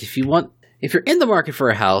say, like, if you're in the market for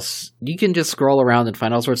a house, you can just scroll around and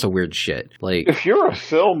find all sorts of weird shit. Like, if you're a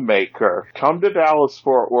filmmaker, come to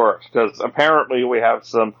Dallas-Fort Worth, because apparently we have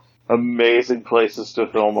some amazing places to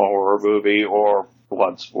film a horror movie or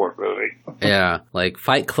blood sport movie. Yeah, like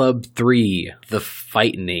Fight Club 3, The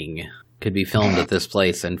Fightening, could be filmed at this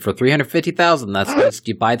place, and for $350,000, that's just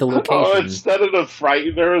you buy the location. Oh, instead of the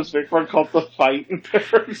Frighteners, make one called the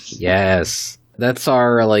Fighteners. Yes, that's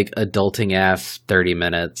our like adulting ass 30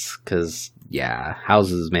 minutes. Because yeah,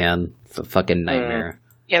 houses, man, it's a fucking nightmare.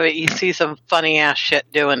 Yeah, but you see some funny ass shit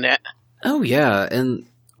doing it. Oh yeah, and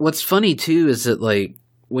what's funny too is that like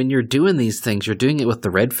when you're doing these things, you're doing it with the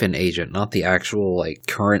Redfin agent, not the actual, like,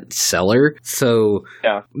 current seller. So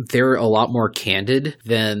they're a lot more candid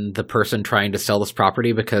than the person trying to sell this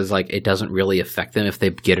property because, like, it doesn't really affect them if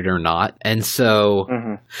they get it or not. And so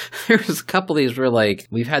there's a couple of these where, like,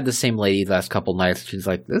 we've had the same lady the last couple nights. She's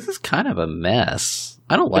like, this is kind of a mess.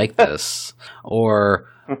 I don't like this. Or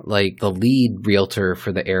like the lead realtor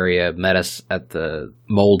for the area met us at the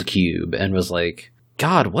Mold Cube and was like,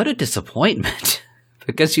 God, what a disappointment.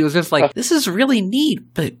 Because she was just like, this is really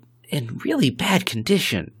neat, but in really bad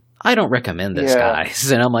condition. I don't recommend this,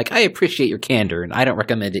 guys. And I'm like, I appreciate your candor, and I don't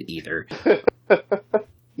recommend it either.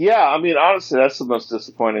 Yeah, I mean, honestly, that's the most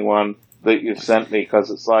disappointing one that you've sent me, because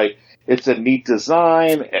it's like, it's a neat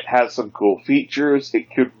design, it has some cool features,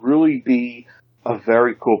 it could really be a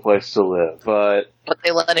very cool place to live, but they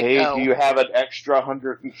let it go. Do you have an extra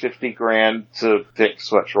 $150,000 to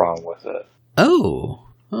fix what's wrong with it? Oh,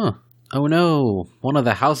 huh. Oh no, one of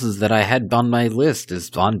the houses that I had on my list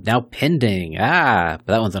is now pending. But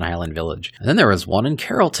that one's in Highland Village. And then there was one in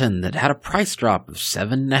Carrollton that had a price drop of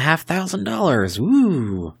 $7,500.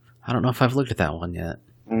 Ooh, I don't know if I've looked at that one yet.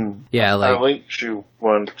 Yeah, like, I linked you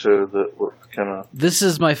one too that was kind of... This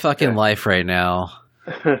is my fucking life right now.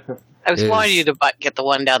 I was wanting you to get the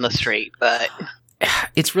one down the street, but...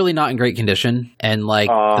 It's really not in great condition, and like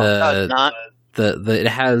it's not. It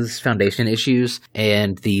has foundation issues,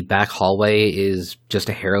 and the back hallway is just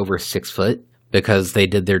a hair over 6 foot because they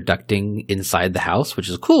did their ducting inside the house, which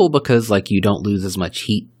is cool because like you don't lose as much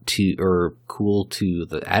heat to or cool to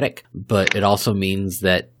the attic, but it also means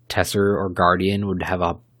that Tesser or Guardian would have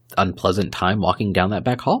a unpleasant time walking down that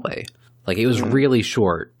back hallway. Like, it was really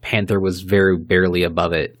short. Panther was very barely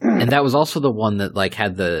above it. And that was also the one that, like,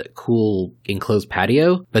 had the cool enclosed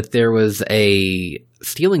patio, but there was a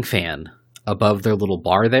ceiling fan above their little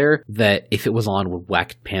bar there that, if it was on, would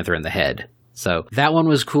whack Panther in the head. So, that one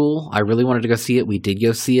was cool. I really wanted to go see it. We did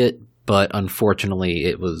go see it, but unfortunately,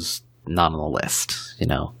 it was not on the list, you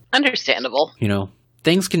know? Understandable. You know?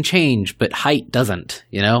 Things can change, but height doesn't,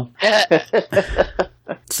 you know?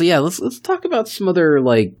 So, yeah, let's talk about some other,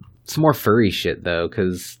 like, some more furry shit, though,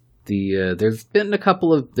 because there's been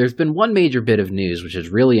one major bit of news, which is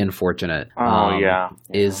really unfortunate.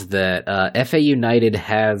 Is that FA United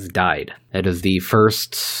has died. It is the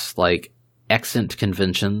first, like, extant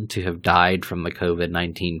convention to have died from the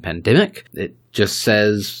COVID-19 pandemic. It just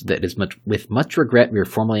says that with much regret, we are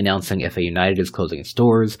formally announcing FA United is closing its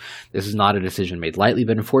doors. This is not a decision made lightly,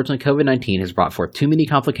 but unfortunately COVID-19 has brought forth too many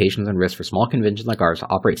complications and risks for small conventions like ours to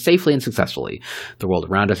operate safely and successfully. The world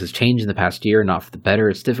around us has changed in the past year, not for the better.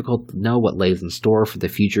 It's difficult to know what lays in store for the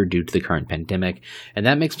future due to the current pandemic, and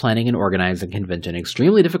that makes planning and organizing a convention an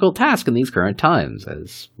extremely difficult task in these current times,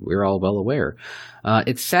 as we're all well aware.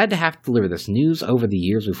 It's sad to have to deliver this news. Over the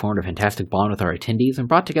years, we've formed a fantastic bond with our attendees and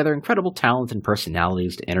brought together incredible talents and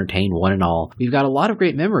personalities to entertain one and all. We've got a lot of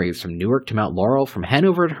great memories, from Newark to Mount Laurel, from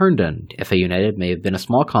Hanover to Herndon. FA United may have been a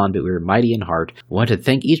small con, but we were mighty in heart. We want to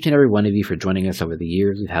thank each and every one of you for joining us over the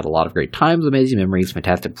years. We've had a lot of great times, amazing memories,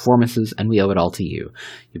 fantastic performances, and we owe it all to you.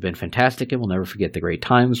 You've been fantastic, and we'll never forget the great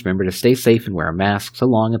times. Remember to stay safe and wear a mask. So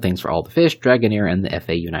long, and thanks for all the fish, Dragonair, and the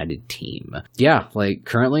FA United team. Yeah, like,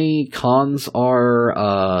 currently, cons are,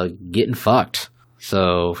 getting fucked.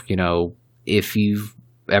 So, if you've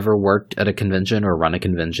ever worked at a convention or run a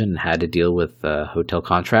convention and had to deal with hotel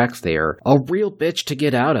contracts, they are a real bitch to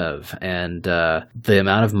get out of. And the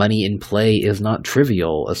amount of money in play is not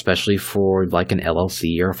trivial, especially for like an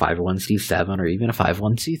LLC or a 501c7 or even a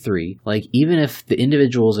 501c3. Like, even if the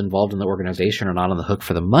individuals involved in the organization are not on the hook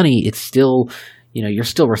for the money, it's still, you're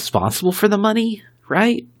still responsible for the money,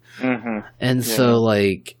 right? Mm-hmm. And so,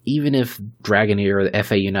 like, even if Dragonair or the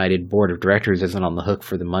FA United board of directors isn't on the hook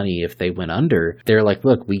for the money if they went under, they're like,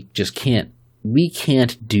 look, we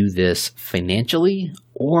can't do this financially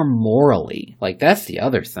or morally. Like, that's the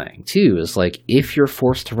other thing, too, is, like, if you're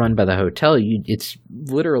forced to run by the hotel, it's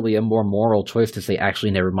literally a more moral choice to say,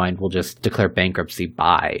 actually, never mind, we'll just declare bankruptcy,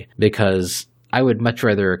 bye. Because I would much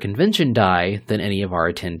rather a convention die than any of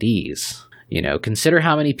our attendees. Consider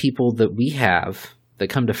how many people that we have that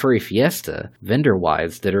come to Furry Fiesta,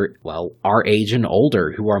 vendor-wise, that are, our age and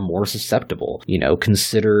older, who are more susceptible.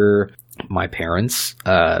 Consider my parents,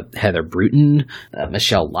 Heather Bruton,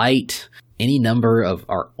 Michelle Light, any number of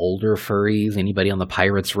our older furries, anybody on the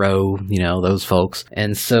Pirates Row, those folks.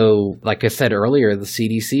 And so, like I said earlier, the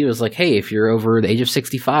CDC was like, hey, if you're over the age of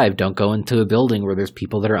 65, don't go into a building where there's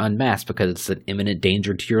people that are unmasked because it's an imminent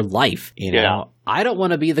danger to your life. Yeah. I don't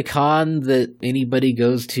want to be the con that anybody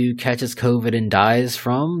goes to, catches COVID, and dies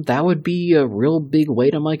from. That would be a real big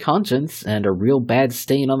weight on my conscience and a real bad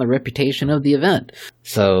stain on the reputation of the event.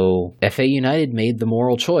 So, FA United made the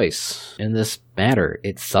moral choice in this matter.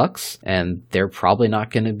 It sucks, and they're probably not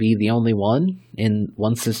going to be the only one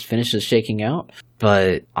once this finishes shaking out.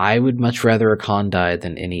 But I would much rather a con die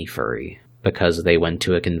than any furry, because they went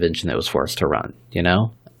to a convention that was forced to run,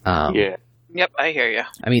 Yeah. Yep, I hear you.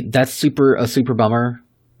 I mean, that's a super bummer,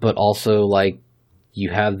 but also, like, you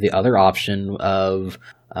have the other option of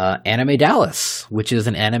Anime Dallas, which is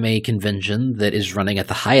an anime convention that is running at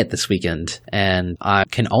the Hyatt this weekend, and I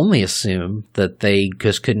can only assume that they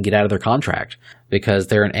just couldn't get out of their contract, because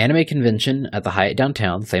they're an anime convention at the Hyatt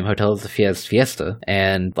downtown, same hotel as the Fiesta,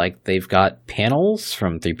 and, like, they've got panels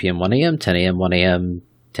from 3 p.m., 1 a.m., 10 a.m., 1 a.m.,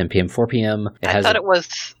 10 p.m., 4 p.m. I thought it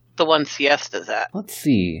was the one Siesta's at. Let's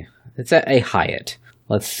see. It's at a Hyatt.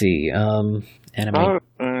 Let's see. Anime. I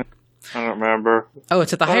don't remember. Oh,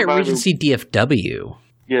 it's at the Hyatt Regency DFW.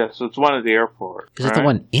 Yeah, so it's one at the airport. Is it the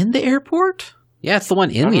one in the airport? Yeah, it's the one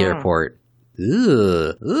in the airport.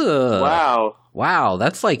 Ugh. Wow,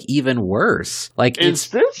 that's, like, even worse. Like, is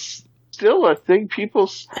this still a thing? People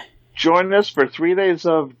join us for 3 days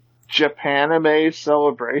of Japanime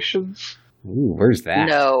celebrations? Ooh, where's that?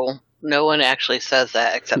 No one actually says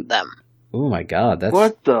that except them. Oh my god,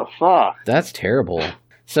 what the fuck? That's terrible.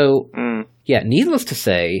 So, yeah, needless to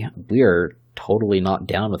say, we are totally not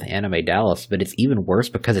down with Anime Dallas, but it's even worse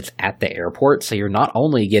because it's at the airport, so you're not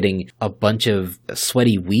only getting a bunch of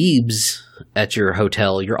sweaty weebs at your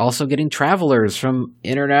hotel, you're also getting travelers from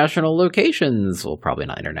international locations. Well, probably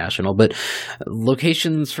not international, but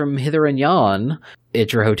locations from hither and yon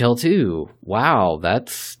at your hotel too. Wow,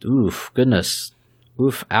 that's, goodness.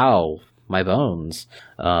 Ow. My bones.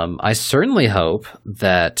 I certainly hope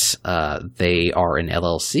that they are an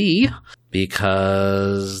LLC,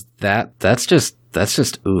 because that's just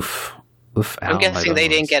oof. I'm guessing they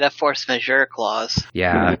didn't get a force majeure clause.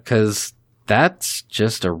 Yeah, because that's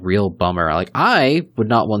just a real bummer. Like, I would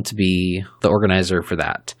not want to be the organizer for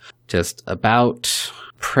that. Just about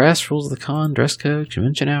press, rules of the con, dress code,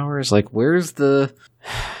 convention hours. Like, where's the...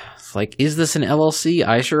 Like, is this an LLC?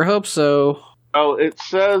 I sure hope so. Oh, it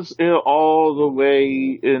says all the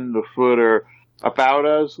way in the footer about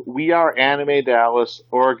us. We are Anime Dallas,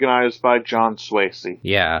 organized by John Swasey.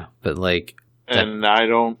 Yeah, but like... And I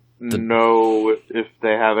don't know if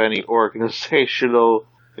they have any organizational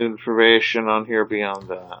information on here beyond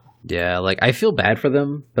that. Yeah, like, I feel bad for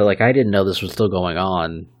them, but like, I didn't know this was still going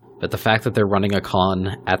on But the fact that they're running a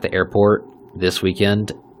con at the airport this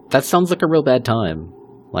weekend, that sounds like a real bad time.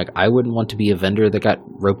 Like, I wouldn't want to be a vendor that got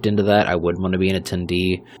roped into that. I wouldn't want to be an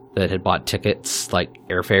attendee that had bought tickets, like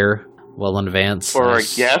airfare, well in advance. For a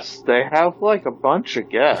guest, they have like a bunch of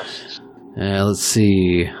guests. Let's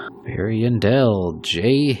see. Barry Yandell,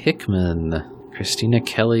 Jay Hickman, Christina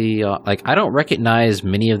Kelly. I don't recognize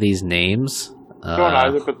many of these names. Don't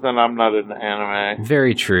either, but then I'm not into anime.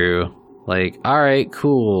 Very true. Like, alright,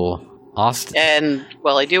 cool. Austin. And,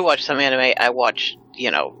 well, I do watch some anime. I watch,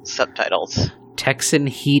 subtitles. Texan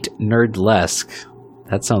Heat Nerdlesque.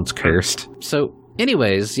 That sounds cursed. So,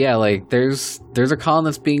 anyways, yeah, like, there's a con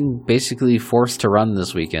that's being basically forced to run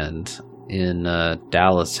this weekend in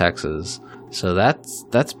Dallas, Texas. So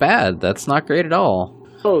that's bad. That's not great at all.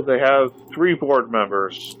 Oh, they have 3 board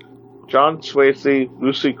members. John Swayze,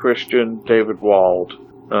 Lucy Christian, David Wald.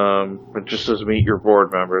 It just says meet your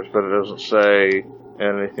board members, but it doesn't say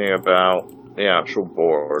anything about the actual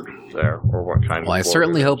board there, or what kind of board. Well, I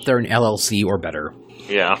certainly hope they're an LLC or better.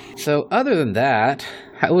 Yeah. So, other than that,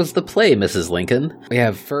 how was the play, Mrs. Lincoln? We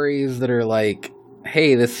have furries that are like,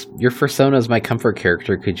 hey, your Fursona is my comfort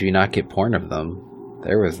character, could you not get porn of them?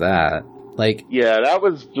 There was that. Like, yeah, that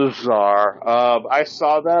was bizarre. I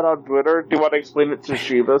saw that on Twitter. Do you want to explain it to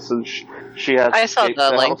Shiva since she has I saw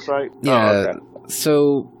the link. Site? Yeah, oh, okay.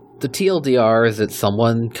 So the TLDR is that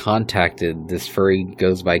someone contacted this furry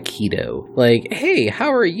goes by Keto. Like, hey,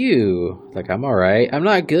 how are you? Like, I'm alright. I'm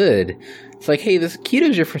not good. It's like, hey, this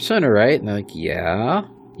Keto's your Fursona, right? And they're like, yeah.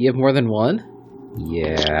 You have more than one?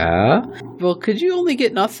 Yeah. Well, could you only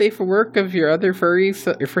get not safe for work of your other your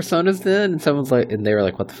Fursonas then? And someone's like, and they were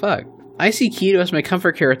like, what the fuck? I see Keto as my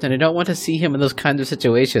comfort character and I don't want to see him in those kinds of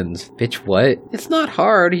situations. Bitch, what? It's not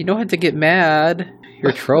hard. You don't have to get mad.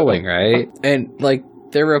 You're trolling, right? And, like,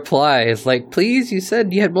 their reply is like, please, you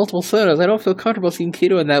said you had multiple sodas. I don't feel comfortable seeing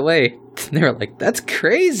Keto in that way. And they were like, that's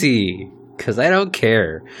crazy. Because I don't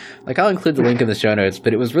care. Like, I'll include the link in the show notes,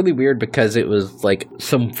 but it was really weird because it was, like,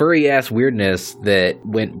 some furry-ass weirdness that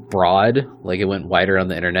went broad. Like, it went wider on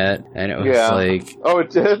the internet. And it was like... Oh, it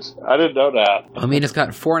did? I didn't know that. I mean, it's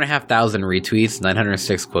got 4,500 retweets,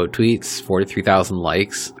 906 quote tweets, 43,000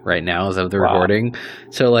 likes right now as of the recording.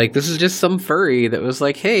 So, like, this is just some furry that was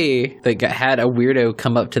like, hey, that had a weirdo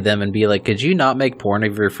come up to them and be like, could you not make porn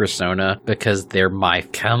of your Fursona because they're my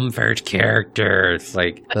comfort characters?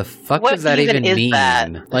 Like, the fuck does that even mean?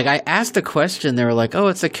 Like, I asked a question, they were like, oh,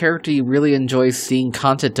 it's a character you really enjoy seeing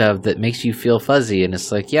content of that makes you feel fuzzy. And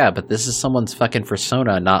it's like, yeah, but this is someone's fucking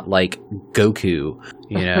Fursona, not like Goku,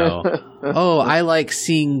 you know? Oh, I like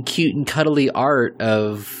seeing cute and cuddly art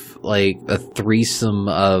of like a threesome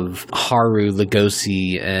of Haru,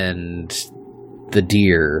 Legosi, and the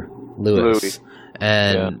deer, Louis.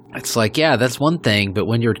 And it's like, yeah, that's one thing, but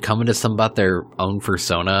when you're coming to some about their own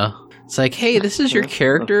Fursona, it's like, hey, this is your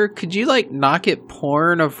character. Could you, like, not get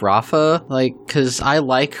porn of Rafa? Like, because I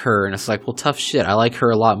like her. And it's like, well, tough shit. I like her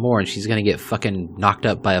a lot more, and she's going to get fucking knocked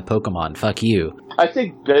up by a Pokemon. Fuck you. I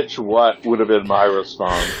think bitch what would have been my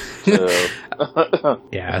response to...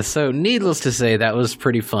 Yeah, so needless to say, that was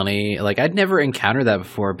pretty funny. Like, I'd never encountered that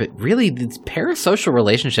before, but really, these parasocial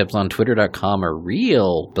relationships on Twitter.com are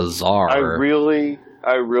real bizarre. I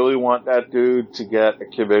really want that dude to get a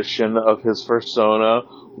commission of his Fursona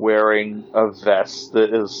wearing a vest that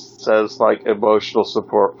says like emotional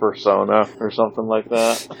support Fursona or something like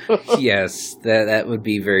that. Yes, that would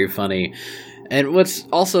be very funny. And what's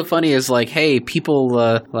also funny is like, hey,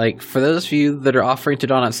 people, like, for those of you that are offering to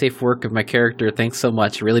don out safe work of my character, thanks so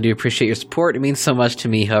much. I really do appreciate your support. It means so much to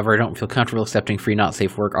me. However, I don't feel comfortable accepting free not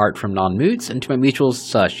safe work art from non-moods, and to my mutuals,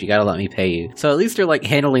 such, you gotta let me pay you. So at least they're like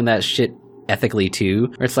handling that shit ethically too.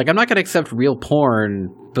 Or it's like, I'm not gonna accept real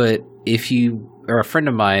porn, but if you are a friend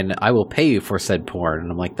of mine, I will pay you for said porn.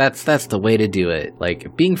 And I'm like, that's the way to do it.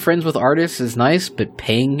 Like, being friends with artists is nice, but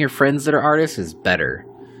paying your friends that are artists is better.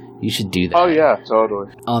 You should do that. Oh, yeah,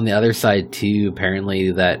 totally. On the other side, too,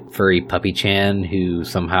 apparently that furry Puppy-chan, who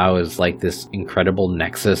somehow is like this incredible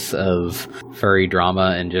nexus of furry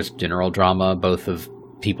drama and just general drama, both of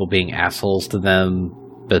people being assholes to them,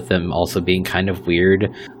 but them also being kind of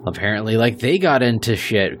weird. Apparently, like, they got into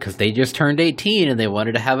shit because they just turned 18 and they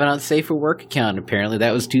wanted to have an unsafe for work account. Apparently,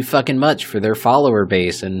 that was too fucking much for their follower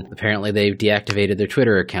base, and apparently they've deactivated their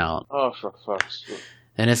Twitter account. Oh, for fuck's sake.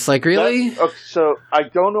 And it's like, really? Okay, so I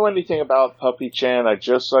don't know anything about Puppy-chan. I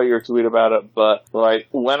just saw your tweet about it, but like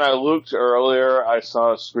when I looked earlier, I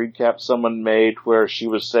saw a screen cap someone made where she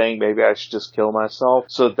was saying maybe I should just kill myself.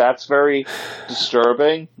 So that's very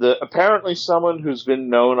disturbing. Apparently someone who's been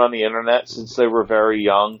known on the internet since they were very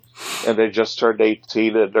young and they just turned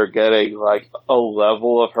 18 and they're getting like a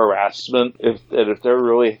level of harassment if they're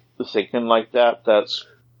really thinking like that, that's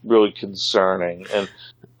really concerning. And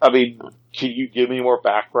I mean, can you give me more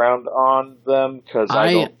background on them? Because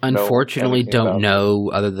I unfortunately don't know,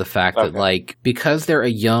 other than the fact that, like, because they're a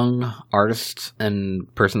young artist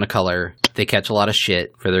and person of color, they catch a lot of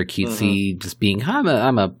shit for their cutesy, just being,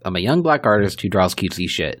 I'm a young black artist who draws cutesy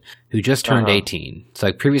shit, who just turned 18. So,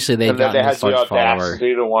 like, previously they'd gotten this large follower. And they had the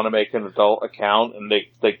audacity to want to make an adult account, and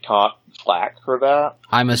they caught flack for that?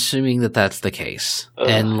 I'm assuming that that's the case.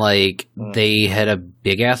 And, like, they had a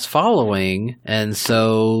big-ass following, and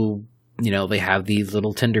so, you know, they have these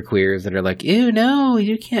little Tinder queers that are like, ew, no,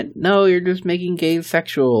 you can't, no, you're just making gays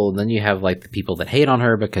sexual. And then you have, like, the people that hate on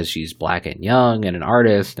her because she's black and young and an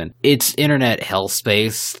artist, and it's internet hell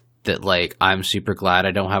space that, like, I'm super glad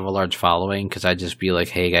I don't have a large following, because I'd just be like,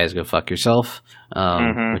 hey, guys, go fuck yourself,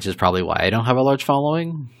 which is probably why I don't have a large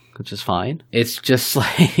following, which is fine. It's just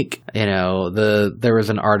like, you know, there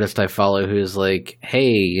was an artist I follow who's like,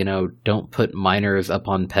 hey, you know, don't put minors up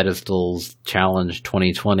on pedestals, challenge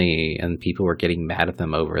 2020, and people were getting mad at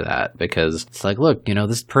them over that, because it's like, look, you know,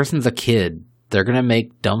 this person's a kid. They're gonna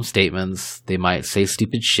make dumb statements. They might say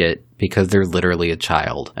stupid shit because they're literally a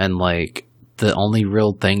child. And, like, the only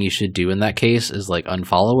real thing you should do in that case is, like,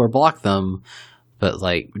 unfollow or block them. But,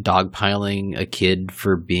 like, dogpiling a kid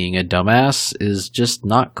for being a dumbass is just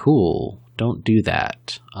not cool. Don't do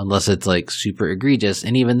that. Unless it's, like, super egregious.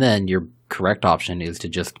 And even then, your correct option is to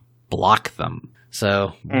just block them.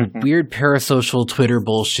 So, weird parasocial Twitter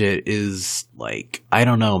bullshit is, like, I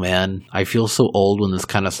don't know, man. I feel so old when this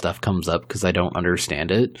kind of stuff comes up because I don't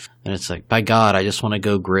understand it. And it's like, by God, I just want to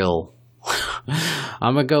go grill.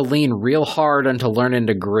 I'm gonna go lean real hard into learning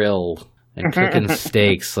to grill. And cooking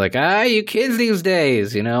steaks. Like, you kids these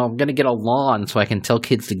days, you know, I'm going to get a lawn so I can tell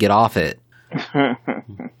kids to get off it.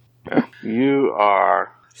 You are.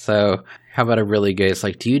 So, how about a really gay? It's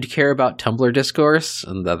like, do you care about Tumblr discourse?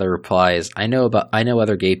 And the other replies, I know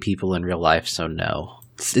other gay people in real life, so no.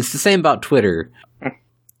 It's the same about Twitter.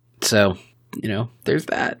 So, you know, there's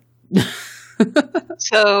that.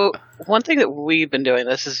 So, one thing that we've been doing,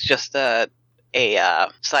 this is just a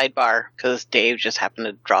sidebar, because Dave just happened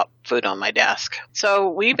to drop food on my desk. So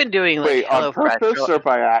we've been doing, like, wait, on purpose or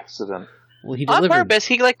by accident? Well, he delivered. On purpose,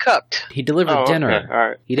 he, like, cooked. He delivered dinner. Okay. All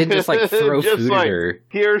right. He didn't just, like, throw just food like, at her.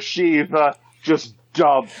 Here, Shiva, just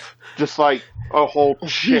dump, just like a whole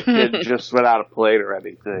chicken, just without a plate or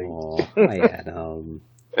anything. Oh, I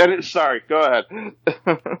had sorry, go ahead.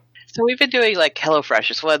 So we've been doing, like,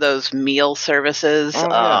 HelloFresh. It's one of those meal services.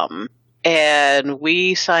 And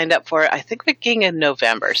we signed up for it, I think, beginning in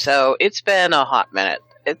November. So it's been a hot minute.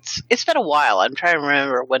 It's been a while. I'm trying to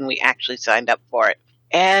remember when we actually signed up for it.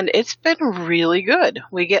 And it's been really good.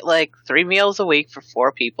 We get, like, 3 meals a week for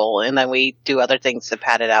 4 people, and then we do other things to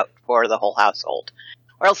pad it out for the whole household.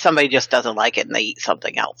 Or else somebody just doesn't like it and they eat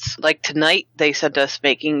something else. Like tonight, they sent us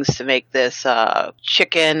makings to make this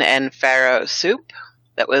chicken and farro soup.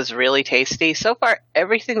 That was really tasty. So far,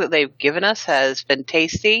 everything that they've given us has been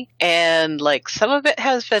tasty. And, like, some of it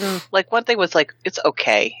has been, like, one thing was, like, it's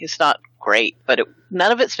okay. It's not great, but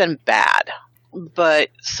none of it's been bad. But,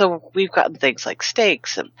 so we've gotten things like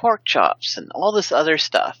steaks and pork chops and all this other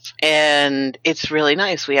stuff. And it's really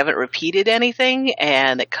nice. We haven't repeated anything,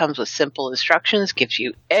 and it comes with simple instructions, gives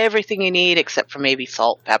you everything you need except for maybe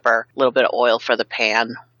salt, pepper, a little bit of oil for the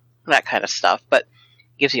pan, that kind of stuff. But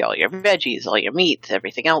gives you all your veggies, all your meat,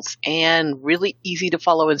 everything else, and really easy to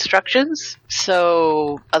follow instructions.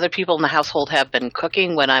 So other people in the household have been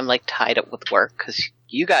cooking when I'm, like, tied up with work, because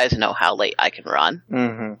you guys know how late I can run.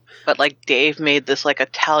 Mm-hmm. But, like, Dave made this, like,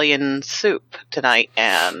 Italian soup tonight,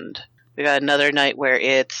 and we got another night where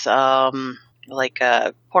it's like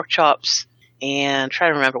pork chops, and try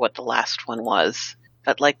to remember what the last one was.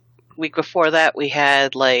 But, like, week before that we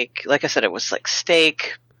had, like I said, it was like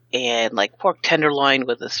steak and, like, pork tenderloin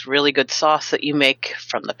with this really good sauce that you make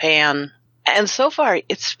from the pan. And so far,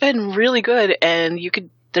 it's been really good, and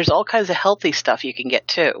there's all kinds of healthy stuff you can get,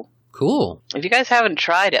 too. Cool. If you guys haven't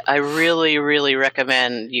tried it, I really, really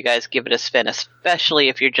recommend you guys give it a spin, especially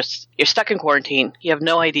if you're stuck in quarantine. You have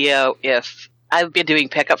no idea if I've been doing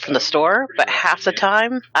pickup from the store, but half the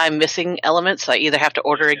time I'm missing elements. So I either have to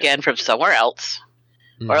order again from somewhere else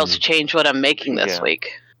or else change what I'm making this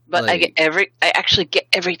week. But like, I actually get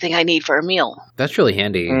everything I need for a meal. That's really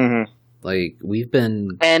handy. Mm-hmm. Like, we've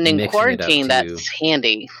been and in quarantine, that's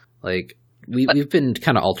handy. Like, we've been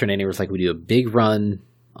kind of alternating. Where it's like we do a big run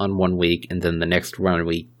on one week, and then the next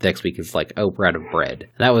week is like, oh, we're out of bread.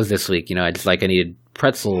 And that was this week. You know, I needed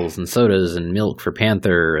pretzels and sodas and milk for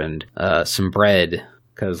Panther and some bread.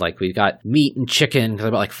 Because, like, we've got meat and chicken, because I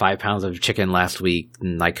bought, like, 5 pounds of chicken last week,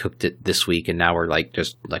 and I cooked it this week, and now we're, like,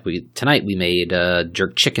 just, like, tonight we made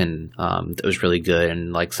jerk chicken that was really good,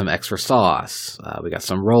 and, like, some extra sauce. We got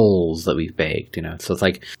some rolls that we've baked, you know, so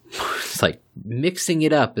it's like mixing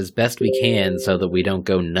it up as best we can so that we don't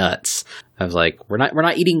go nuts. I was like, we're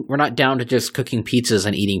not down to just cooking pizzas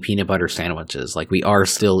and eating peanut butter sandwiches. Like, we are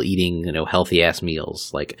still eating, you know, healthy ass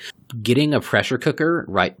meals. Like, getting a pressure cooker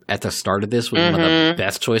right at the start of this was one of the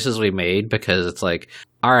best choices we made, because it's like,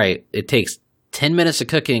 all right, it takes 10 minutes of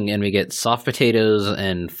cooking and we get soft potatoes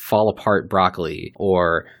and fall apart broccoli,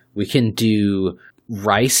 or we can do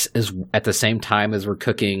rice at the same time as we're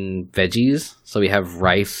cooking veggies. So we have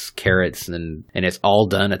rice, carrots, and it's all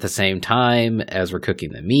done at the same time as we're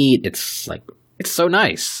cooking the meat. It's like, it's so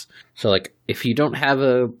nice. So, like, if you don't have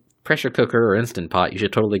a pressure cooker or Instant Pot, you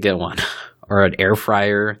should totally get one. Or an air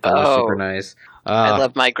fryer. That was super nice. I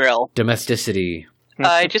love my grill. Domesticity.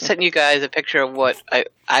 I just sent you guys a picture of what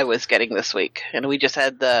I was getting this week. And we just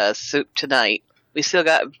had the soup tonight. We still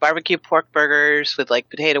got barbecue pork burgers with, like,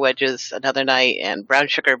 potato wedges another night, and brown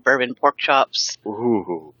sugar bourbon pork chops.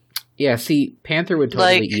 Ooh. Yeah, see, Panther would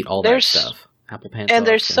totally eat all that stuff. Apple Panther. And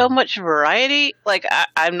there's so much variety. Like,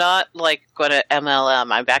 I'm not, like, going to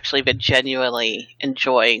MLM. I've actually been genuinely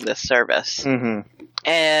enjoying this service. Mm-hmm.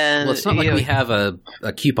 And well, it's not like we have a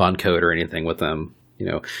coupon code or anything with them. You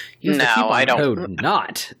know, use the coupon I don't. code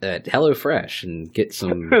NOT at HelloFresh and get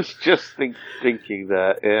some. I was just thinking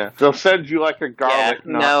that, yeah. They'll send you like a garlic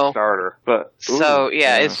starter. But so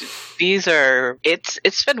it's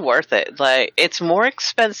been worth it. Like, it's more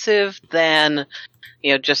expensive than,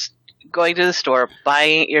 you know, just going to the store,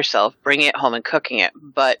 buying it yourself, bringing it home and cooking it.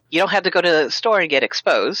 But you don't have to go to the store and get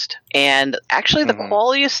exposed. And actually the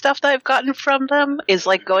quality of stuff that I've gotten from them is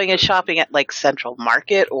like going and shopping at, like, Central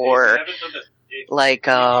Market or like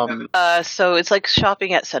so it's like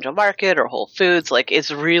shopping at Central Market or Whole Foods. Like, it's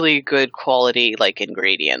really good quality, like,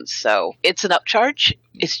 ingredients. So it's an upcharge.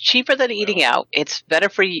 It's cheaper than eating out. It's better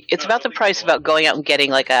for you. It's about the price about going out and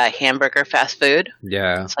getting, like, a hamburger fast food.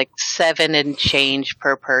 Yeah, it's like $7 and change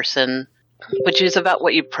per person, which is about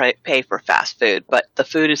what you pay for fast food. But the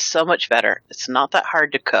food is so much better. It's not that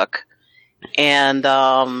hard to cook. And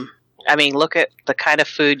I mean, look at the kind of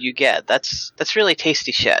food you get. That's really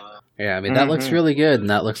tasty shit. Yeah, I mean, that looks really good, and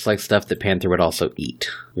that looks like stuff that Panther would also eat,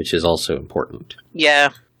 which is also important. Yeah.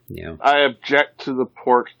 Yeah. I object to the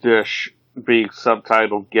pork dish being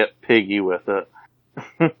subtitled "Get Piggy with It."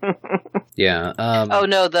 Yeah. Oh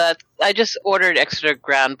no, I just ordered extra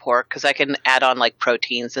ground pork because I can add on, like,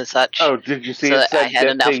 proteins and such. Oh, did you see it said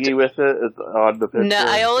 "Get Piggy with It" on the picture? No,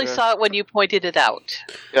 I only saw it when you pointed it out.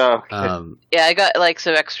 Oh. Yeah, I got, like,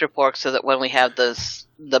 some extra pork so that when we have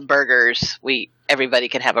the burgers, everybody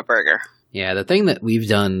can have a burger. Yeah, the thing that we've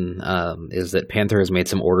done is that Panther has made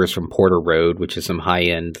some orders from Porter Road, which is some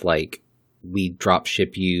high-end, like, we drop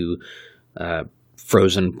ship you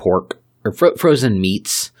frozen pork, or frozen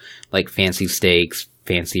meats, like fancy steaks,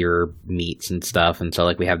 fancier meats and stuff. And so,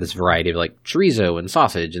 like, we have this variety of, like, chorizo and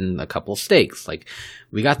sausage and a couple of steaks. Like,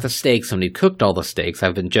 we got the steaks and we cooked all the steaks.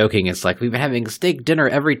 I've been joking. It's like we've been having steak dinner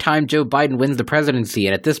every time Joe Biden wins the presidency.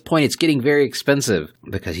 And at this point, it's getting very expensive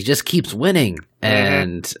because he just keeps winning.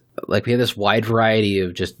 And, like, we have this wide variety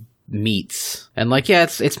of just meats. And, like, yeah,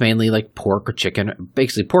 it's mainly, like, pork or chicken,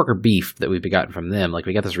 basically pork or beef that we've gotten from them. Like,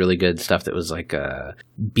 we got this really good stuff that was, like,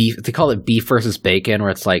 beef. They call it beef versus bacon,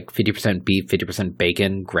 where it's, like, 50% beef, 50%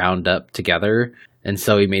 bacon ground up together. And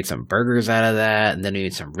so we made some burgers out of that, and then we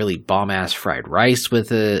made some really bomb-ass fried rice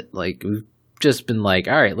with it. Like, we've just been like,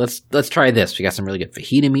 all right, let's try this. We got some really good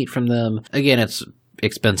fajita meat from them. Again, it's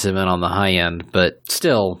expensive and on the high end, but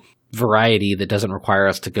still variety that doesn't require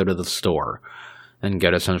us to go to the store and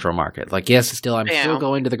go to Central Market. Like, yes, I'm still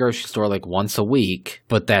going to the grocery store, like, once a week,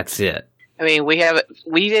 but that's it. I mean, we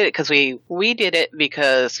did it because we did it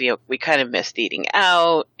because, you know, we kind of missed eating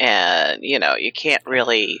out, and, you know, you can't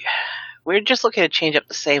really. We're just looking to change up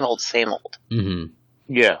the same old. Mm-hmm.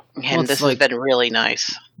 Yeah. And this has been really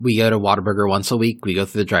nice. We go to Whataburger once a week. We go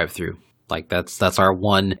through the drive-thru. Like, that's our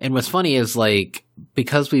one. And what's funny is, like,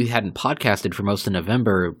 because we hadn't podcasted for most of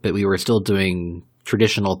November, but we were still doing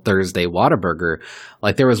traditional Thursday Whataburger,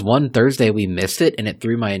 like, there was one Thursday we missed it, and it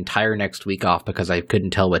threw my entire next week off because I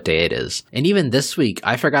couldn't tell what day it is. And even this week,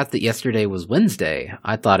 I forgot that yesterday was Wednesday.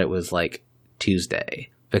 I thought it was, like,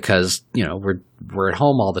 Tuesday. Because, you know, we're at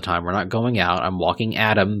home all the time. We're not going out. I'm walking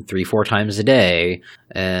Adam 3-4 times a day,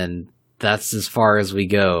 and that's as far as we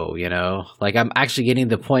go, you know? Like, I'm actually getting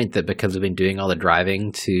to the point that because we've been doing all the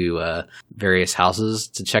driving to various houses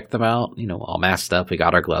to check them out, you know, all masked up. We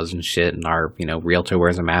got our gloves and shit, and our, you know, realtor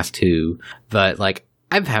wears a mask too. But, like,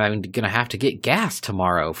 gonna have to get gas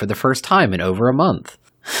tomorrow for the first time in over a month.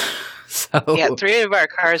 So Yeah, 3 of our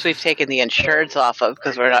cars we've taken the insurance off of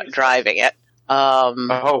because we're not driving it. Oh,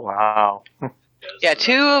 wow. Yeah,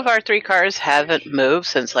 2 of our 3 cars haven't moved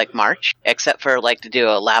since like March, except for like to do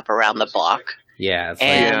a lap around the block. yeah, it's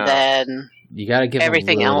And like then you got to give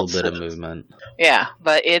everything them a little else bit of is- movement. yeah,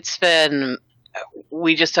 but it's been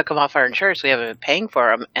we just took them off our insurance. We haven't been paying for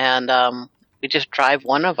them, and we just drive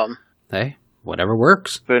one of them. Hey, whatever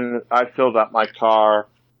works. I filled up my car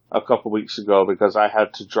a couple weeks ago because I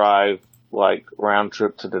had to drive like round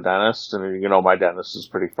trip to the dentist, and my dentist is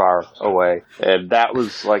pretty far away, and that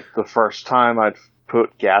was like the first time I'd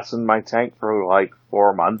put gas in my tank for like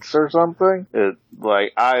 4 months or something.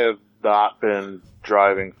 I have not been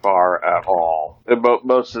driving far at all.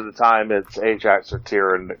 Most of the time it's Ajax or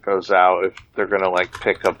Tyrion that goes out if they're gonna like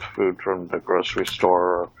pick up food from the grocery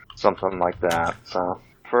store or something like that. So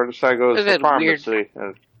furthest I go is the pharmacy,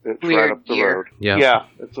 and it's right up the road. Yeah,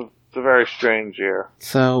 it's a very strange year.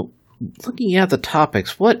 So, looking at the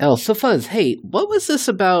topics, what else? So, Fuzz, hey, what was this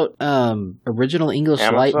about original English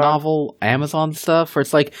light novel Amazon stuff, where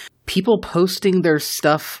it's like people posting their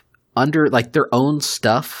stuff under, like, their own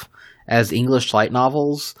stuff as English light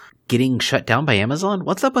novels getting shut down by Amazon?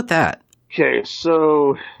 What's up with that? Okay,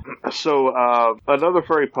 so another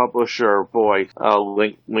furry publisher boy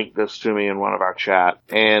linked this to me in one of our chat,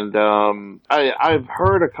 and I've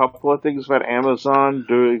heard a couple of things about Amazon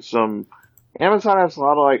doing some. Amazon has a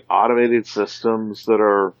lot of like automated systems that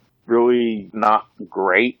are really not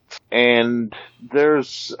great, and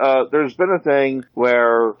there's been a thing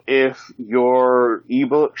where if your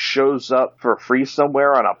ebook shows up for free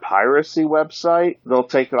somewhere on a piracy website, they'll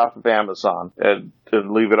take it off of Amazon and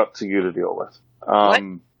leave it up to you to deal with.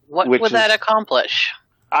 What would that accomplish?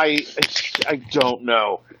 I don't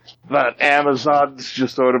know, but Amazon's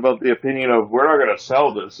just thought about the opinion of, we're not going to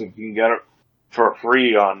sell this if you can get it for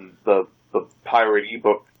free on the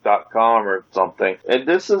pirateebook.com or something. And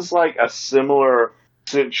this is like a similar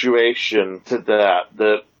situation to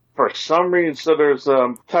that for some reason, so there's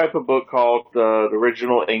a type of book called the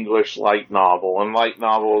original English light novel, and light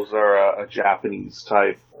novels are a Japanese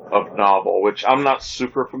type of novel, which I'm not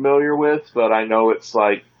super familiar with, but I know it's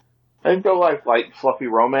like, I think they're like light fluffy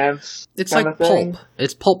romance. It's like pulp.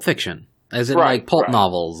 It's pulp fiction. As in, like, pulp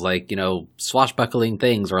novels, like, swashbuckling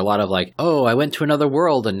things, or a lot of, like, oh, I went to another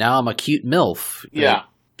world and now I'm a cute MILF. Yeah.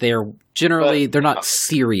 They're generally, they're not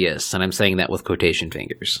serious, and I'm saying that with quotation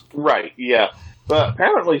fingers. Right, yeah. But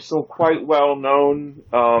apparently some quite well-known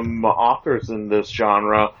authors in this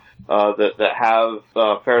genre that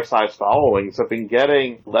have fair-sized followings have been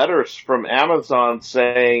getting letters from Amazon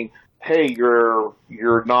saying, hey, your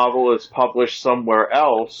novel is published somewhere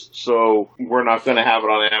else, so we're not going to have it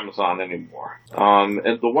on Amazon anymore.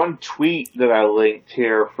 And the one tweet that I linked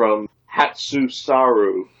here from Hatsu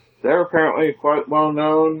Saru, they're apparently quite well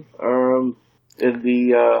known in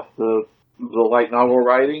the light novel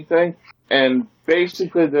writing thing. And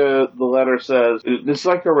basically the letter says, this is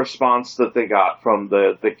like a response that they got from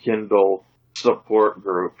the Kindle support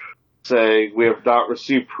group. Say, we have not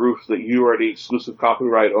received proof that you are the exclusive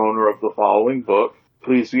copyright owner of the following book.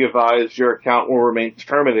 Please be advised your account will remain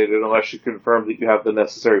terminated unless you confirm that you have the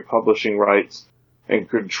necessary publishing rights and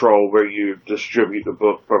control where you distribute the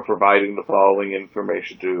book for providing the following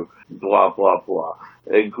information to blah, blah, blah,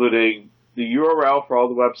 including the URL for all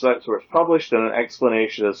the websites where it's published and an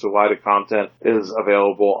explanation as to why the content is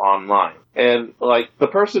available online. And, like, the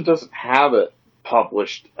person doesn't have it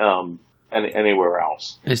published anywhere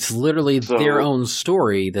else. It's literally their own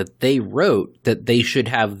story that they wrote that they should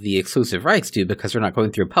have the exclusive rights to because they're not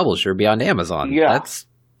going through a publisher beyond Amazon. Yeah.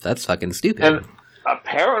 That's fucking stupid. And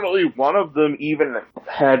apparently one of them even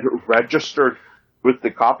had registered with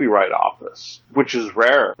the Copyright Office, which is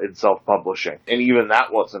rare in self-publishing. And even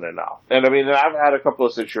that wasn't enough. And I mean, I've had a couple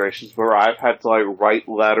of situations where I've had to like write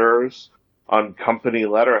letters on company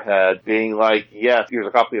letterhead being like, yes, here's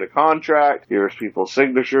a copy of the contract, here's people's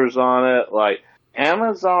signatures on it. Like,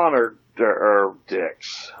 Amazon are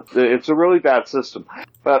dicks. It's a really bad system.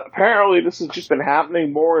 But apparently this has just been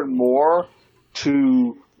happening more and more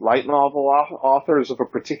to light novel authors of a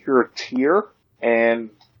particular tier. And,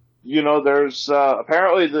 there's,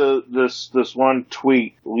 apparently this one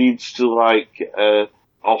tweet leads to like, a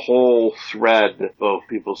whole thread of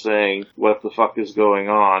people saying, what the fuck is going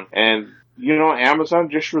on? And, Amazon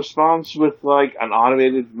just responds with like an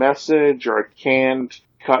automated message or a canned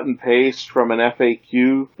cut and paste from an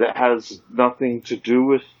FAQ that has nothing to do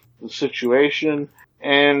with the situation.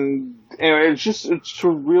 And anyway, it's a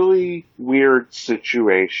really weird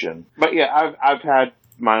situation. But yeah, I've had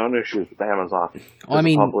my own issues with Amazon Well, as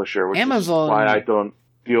a publisher, which Amazon, is why I don't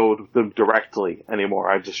deal with them directly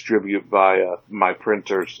anymore. I distribute via my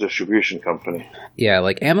printer's distribution company. Yeah,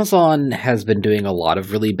 like Amazon has been doing a lot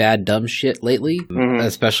of really bad, dumb shit lately,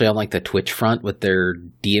 especially on like the Twitch front with their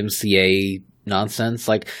DMCA nonsense.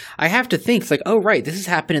 Like, I have to think, it's like, oh, right, this has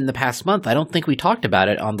happened in the past month. I don't think we talked about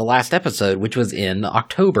it on the last episode, which was in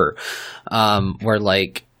October, where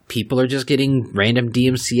like people are just getting random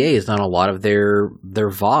DMCAs on a lot of their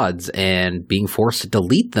VODs and being forced to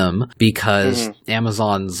delete them because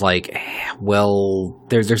Amazon's like, well,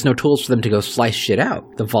 there's no tools for them to go slice shit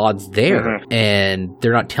out. The VOD's there, and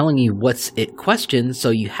they're not telling you what's it questioned, so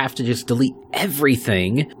you have to just delete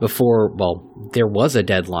everything before, well, there was a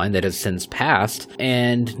deadline that has since passed,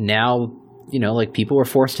 and now, you know, like, people were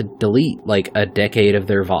forced to delete, like, a decade of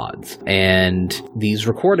their VODs. And these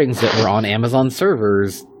recordings that were on Amazon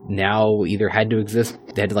servers now either had to exist,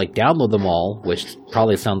 they had to, like, download them all, which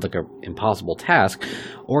probably sounds like an impossible task,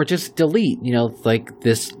 or just delete, you know, like,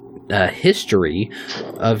 this history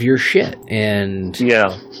of your shit. And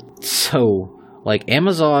so, like,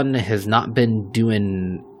 Amazon has not been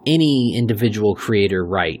doing any individual creator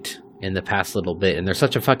right in the past little bit, and they're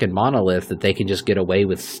such a fucking monolith that they can just get away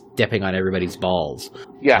with stepping on everybody's balls.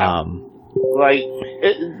 Like,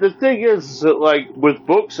 the thing is that, like, with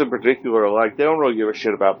books in particular, like, they don't really give a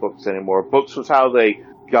shit about books anymore. Books was how they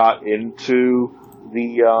got into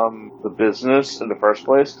the business in the first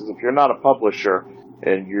place, because if you're not a publisher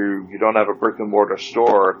and you don't have a brick and mortar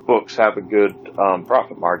store, books have a good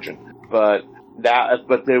profit margin. But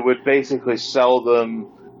they would basically sell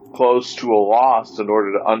them close to a loss in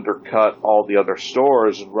order to undercut all the other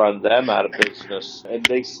stores and run them out of business. And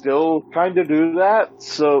they still kind of do that,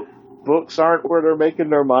 so books aren't where they're making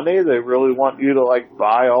their money. They really want you to, like,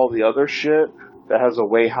 buy all the other shit that has a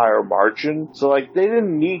way higher margin. So, like, they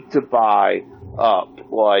didn't need to buy up,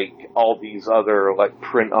 like, all these other, like,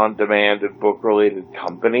 print-on-demand and book-related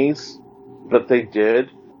companies, but they did.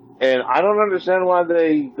 And I don't understand why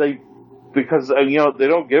because, you know, they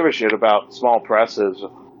don't give a shit about small presses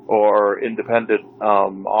or independent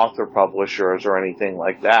author publishers or anything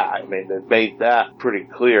like that. I mean, they've made that pretty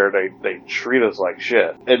clear. They treat us like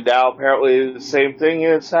shit. And now apparently the same thing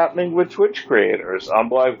is happening with Twitch creators. I'm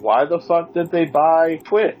like, why the fuck did they buy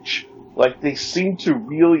Twitch? Like, they seem to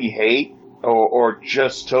really hate or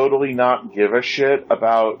just totally not give a shit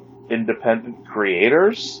about independent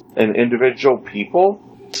creators and individual people.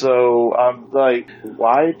 So I'm like,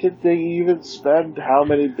 why did they even spend how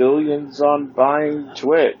many billions on buying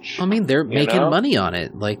Twitch? I mean, they're making money on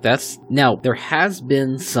it. Like, now, there has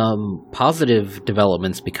been some positive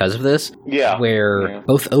developments because of this. Where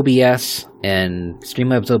both OBS and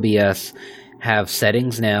Streamlabs OBS have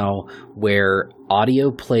settings now where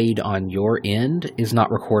audio played on your end is not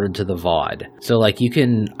recorded to the VOD. So, like, you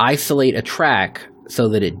can isolate a track so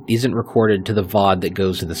that it isn't recorded to the VOD that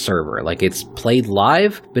goes to the server. Like, it's played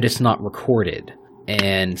live, but it's not recorded.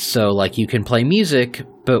 And so, like, you can play music,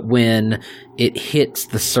 but when it hits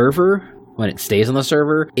the server, when it stays on the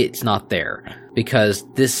server, it's not there. Because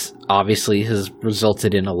this obviously has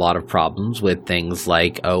resulted in a lot of problems with things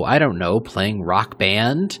like, playing Rock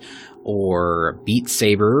Band, or Beat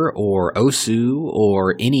Saber, or Osu,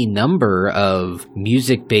 or any number of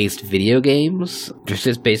music-based video games.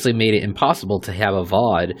 Just basically made it impossible to have a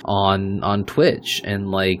VOD on Twitch. And,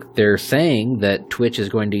 like, they're saying that Twitch is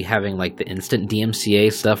going to be having, like, the instant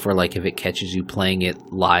DMCA stuff where, like, if it catches you playing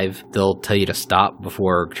it live, they'll tell you to stop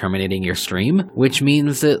before terminating your stream, which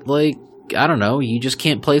means that, like, I don't know, you just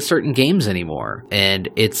can't play certain games anymore. And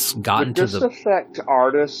it's gotten to the... Does this affect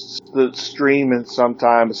artists that stream and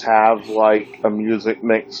sometimes have, like, a music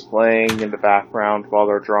mix playing in the background while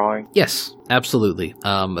they're drawing? Yes, absolutely.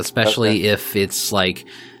 Especially if it's, like,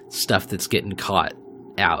 stuff that's getting caught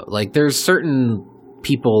out. Like, there's certain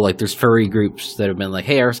people, like, there's furry groups that have been like,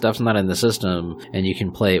 hey, our stuff's not in the system, and you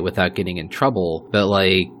can play it without getting in trouble. But,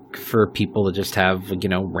 like, for people that just have, you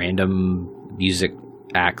know, random music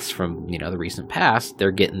acts from, you know, the recent past,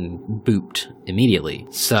 they're getting booped immediately.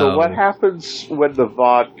 So what happens when the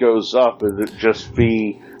VOD goes up? Is it just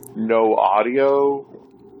be no audio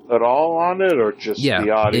at all on it, or just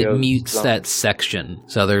the audio? It mutes that section,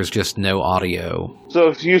 so there's just no audio. So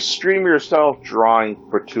if you stream yourself drawing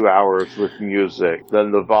for 2 hours with music,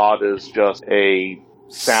 then the VOD is just a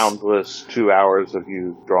soundless 2 hours of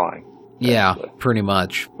you drawing. Yeah, pretty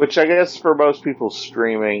much. Which I guess for most people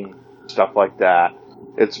streaming stuff like that,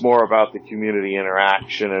 it's more about the community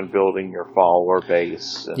interaction and building your follower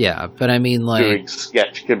base. Yeah, but I mean, like, doing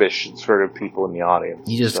sketch commissions for the people in the audience.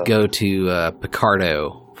 You just go to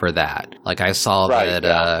Picarto for that. Like, I saw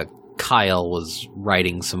that Kyle was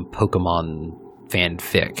writing some Pokemon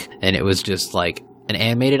fanfic, and it was just like an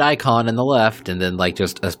animated icon in the left, and then like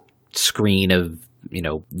just a screen of, you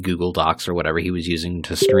know, Google Docs or whatever he was using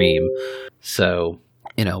to stream. So,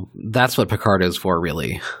 you know, that's what Picard is for,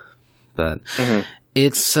 really. But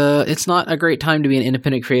it's not a great time to be an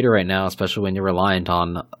independent creator right now, especially when you're reliant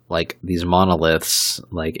on like these monoliths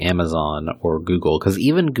like Amazon or Google. Because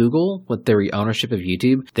even Google, with their ownership of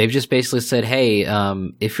YouTube, they've just basically said, hey,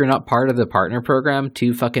 if you're not part of the partner program,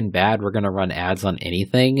 too fucking bad, we're going to run ads on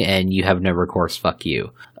anything and you have no recourse, fuck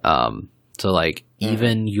you. So like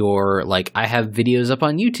even your, like, I have videos up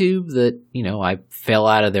on YouTube that, you know, I fell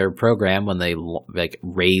out of their program when they like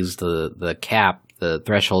raised the cap, the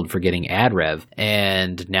threshold for getting ad rev.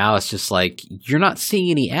 And now it's just like, you're not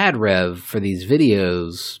seeing any ad rev for these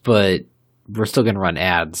videos, but we're still going to run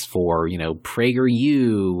ads for, you know,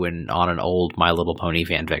 PragerU and on an old My Little Pony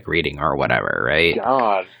fanfic reading or whatever, right?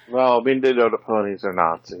 God. Well, I mean, they know the ponies are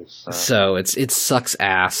Nazis. So it sucks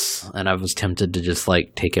ass, and I was tempted to just,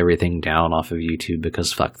 like, take everything down off of YouTube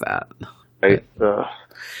because fuck that. Right.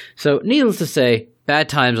 So, needless to say, bad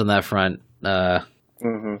times on that front.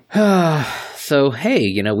 So, hey,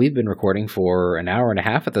 you know, we've been recording for an hour and a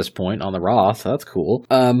half at this point on the Raw, so that's cool.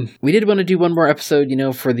 We did want to do one more episode, you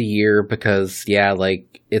know, for the year because, yeah,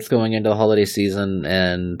 like, it's going into the holiday season,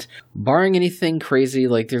 and barring anything crazy,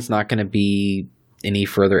 like, there's not going to be any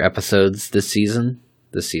further episodes this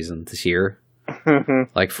year.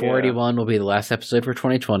 Like 481 will be the last episode for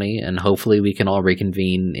 2020, and hopefully we can all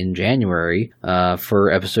reconvene in January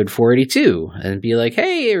for episode 482 and be like,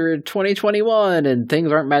 hey, we're 2021 and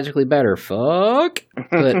things aren't magically better. Fuck.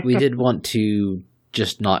 But we did want to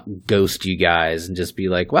just not ghost you guys and just be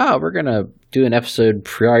like, wow, we're going to do an episode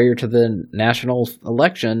prior to the national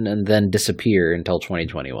election and then disappear until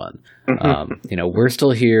 2021. You know, we're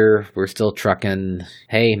still here. We're still trucking.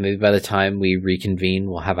 Hey, maybe by the time we reconvene,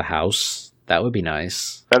 we'll have a house. That would be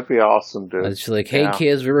nice. That'd be awesome, dude. It's like, hey,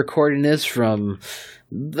 kids, we're recording this from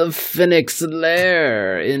the Phoenix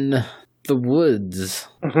Lair in the woods.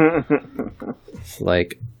 It's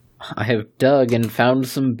like, I have dug and found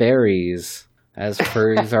some berries, as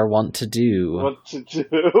furries are wont to do. What to do?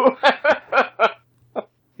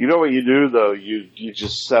 You know what you do, though? You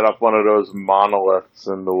just set up one of those monoliths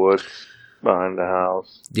in the woods behind the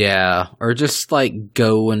house. Yeah, or just, like,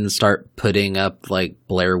 go and start putting up, like,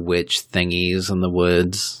 Blair Witch thingies in the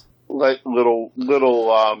woods. Like little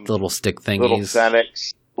stick thingies. Little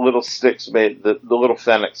fenix. Little sticks made, the little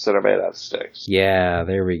fenix that are made out of sticks. Yeah,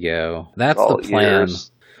 there we go. That's all the plan.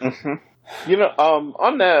 You know,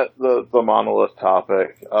 on the monolith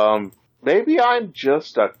topic, maybe I'm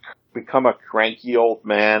just become a cranky old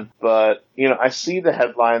man, but, you know, I see the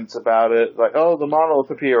headlines about it, like, oh, the monolith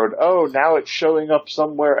appeared, oh, now it's showing up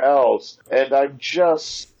somewhere else, and I'm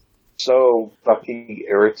just so fucking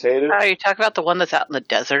irritated. Oh, you talk about the one that's out in the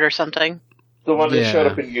desert or something? The one that showed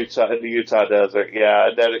up in the Utah desert, yeah,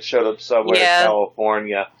 and then it showed up somewhere in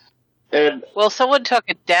California. And well, someone took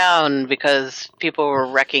it down because people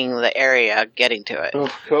were wrecking the area getting to it.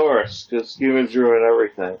 Of course, because humans ruin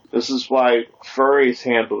everything. This is why furries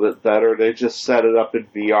handled it better. They just set it up in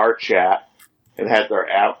VR chat and had their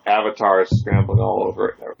avatars scrambling all over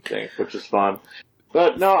it and everything, which is fun.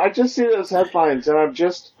 But no, I just see those headlines and I'm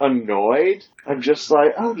just annoyed. I'm just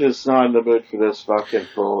like, I'm just not in the mood for this fucking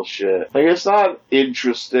bullshit. Like, it's not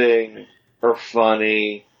interesting or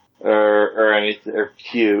funny or anything, or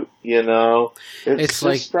cute, you know? It's just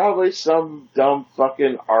like probably some dumb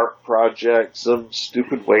fucking art project, some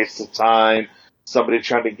stupid waste of time, somebody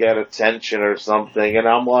trying to get attention or something, and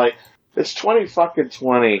I'm like, it's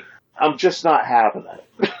 2020. I'm just not having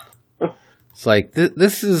it. It's like,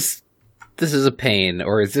 this is a pain,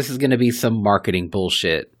 or this is going to be some marketing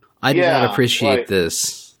bullshit. I do not appreciate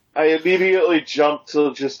this. I immediately jumped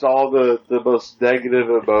to just all the most negative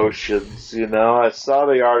emotions, you know? I saw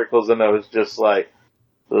the articles and I was just like,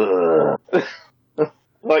 ugh.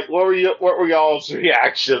 Like, what were y'all's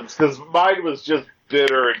reactions? Because mine was just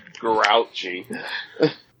bitter and grouchy.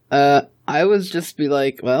 I was just be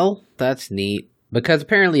like, well, that's neat. Because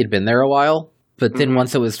apparently it'd been there a while. But then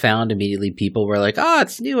once it was found, immediately people were like,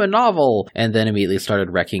 it's new and novel. And then immediately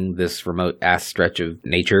started wrecking this remote-ass stretch of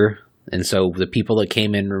nature. And so the people that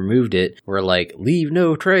came in and removed it were like, leave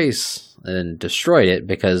no trace, and destroyed it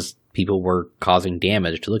because people were causing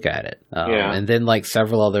damage to look at it. And then, like,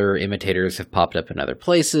 several other imitators have popped up in other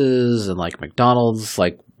places, and, like, McDonald's,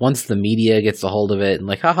 like, once the media gets a hold of it, and,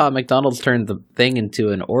 like, haha, McDonald's turned the thing into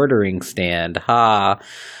an ordering stand,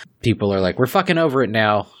 people are like, we're fucking over it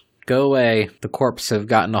now. Go away. The corps have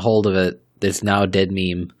gotten a hold of it. It's now a dead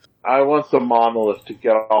meme. I want the monolith to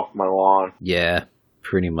get off my lawn. Yeah.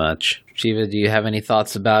 Pretty much. Shiva, do you have any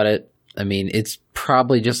thoughts about it? I mean, it's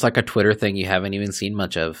probably just like a Twitter thing you haven't even seen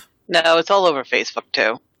much of. No, it's all over Facebook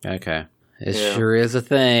too. Okay. It sure is a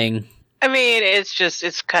thing. I mean,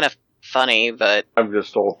 it's kind of funny, but... I'm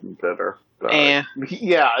just old and bitter.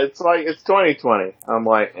 Yeah, it's like, it's 2020. I'm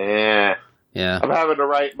like, eh. Yeah. I'm having to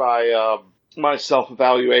write my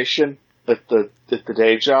self-evaluation at the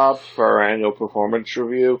day job for our annual performance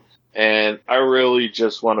review, and I really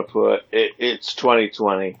just want to put, it's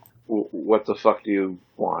 2020. What the fuck do you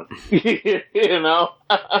want? You know?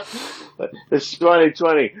 It's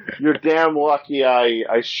 2020. You're damn lucky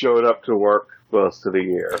I showed up to work most of the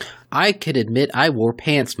year. I could admit I wore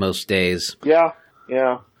pants most days. Yeah.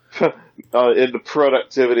 In the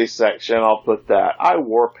productivity section, I'll put that. I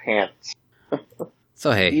wore pants.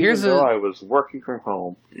 So hey, I was working from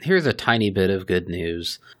home. Here's a tiny bit of good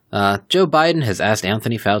news. Joe Biden has asked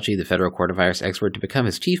Anthony Fauci, the federal coronavirus expert, to become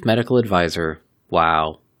his chief medical advisor.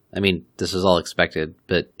 Wow. I mean, this was all expected,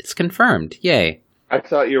 but it's confirmed. Yay. I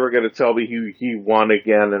thought you were going to tell me he won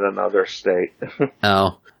again in another state.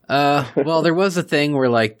 Oh. Well, there was a thing where,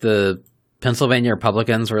 like, the Pennsylvania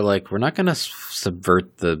Republicans were like, we're not going to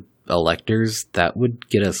subvert the electors. That would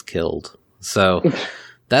get us killed. So,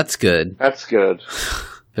 that's good. That's good.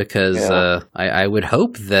 Because I would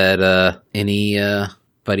hope that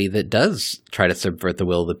anybody that does try to subvert the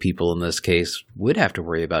will of the people in this case would have to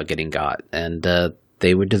worry about getting got. And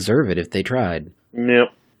they would deserve it if they tried. Yep.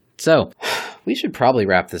 So, we should probably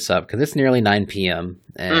wrap this up because it's nearly 9 p.m.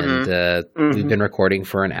 and we've been recording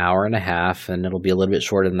for an hour and a half, and it'll be a little bit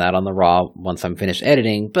shorter than that on the Raw once I'm finished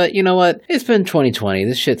editing. But you know what? It's been 2020.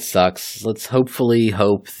 This shit sucks. Let's hopefully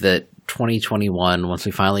hope that 2021, once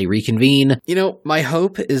we finally reconvene. You know, my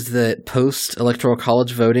hope is that post-electoral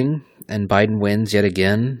college voting and Biden wins yet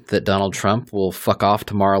again, that Donald Trump will fuck off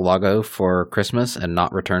to Mar-a-Lago for Christmas and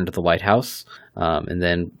not return to the White House. And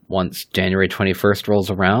then once January 21st rolls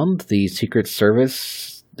around, the Secret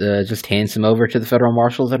Service just hands him over to the federal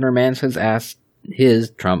marshals and remands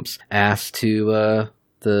Trump's ass to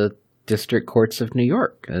the district courts of New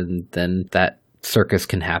York. And then that circus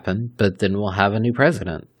can happen, but then we'll have a new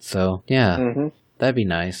president. So, yeah, that'd be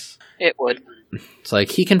nice. It would. It's like,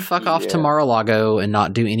 he can fuck off to Mar-a-Lago and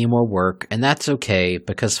not do any more work, and that's okay,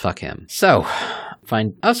 because fuck him. So,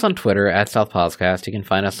 find us on Twitter at SouthPodcast. You can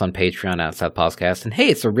find us on Patreon at SouthPodcast. And hey,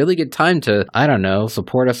 it's a really good time to,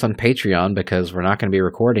 support us on Patreon, because we're not going to be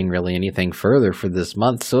recording really anything further for this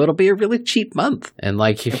month, so it'll be a really cheap month. And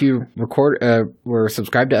like, if you were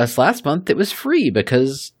subscribed to us last month, it was free,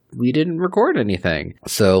 because we didn't record anything.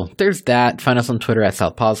 So there's that. Find us on Twitter at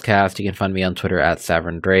SouthPodcast. You can find me on Twitter at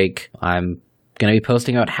Savern Drake. I'm going to be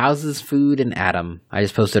posting about houses, food, and Adam. I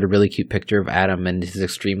just posted a really cute picture of Adam, and he's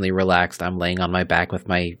extremely relaxed. I'm laying on my back with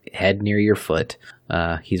my head near your foot.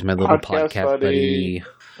 He's my little podcast buddy.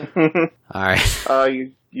 All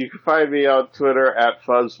right. You can find me on Twitter at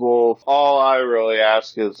Fuzzwolf. All I really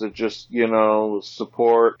ask is to just,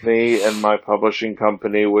 support me and my publishing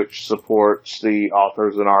company, which supports the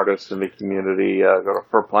authors and artists in the community. Go to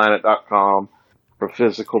forplanet.com. For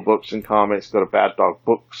physical books and comics, go to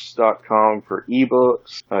baddogbooks.com for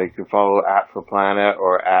ebooks. You can follow @forplanet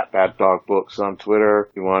or @baddogbooks on Twitter.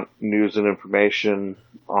 If you want news and information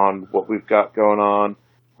on what we've got going on,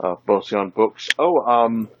 mostly on books.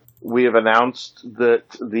 We have announced that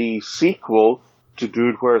the sequel to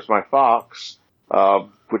Dude, Where's My Fox,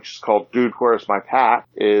 which is called Dude, Where's My Pack,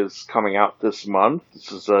 is coming out this month.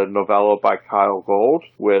 This is a novella by Kyle Gold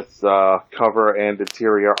with cover and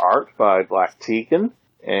interior art by Black Tegan.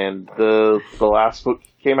 And the last book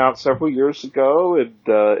came out several years ago, and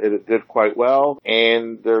it did quite well.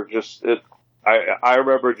 And I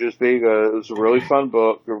remember just being it was a really fun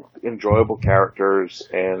book, enjoyable characters,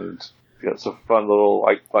 and it's a fun little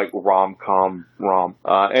like rom-com.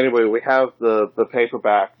 Anyway, we have the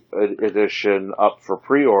paperback edition up for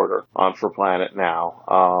pre-order on For Planet now.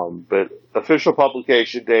 But official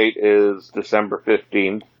publication date is December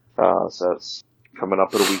 15th. So that's coming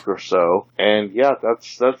up in a week or so. And yeah,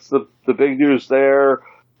 that's the big news there.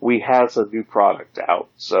 We have a new product out.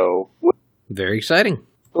 So very exciting.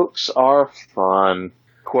 Books are fun.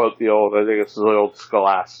 Quote I think it's the old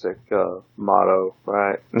Scholastic motto,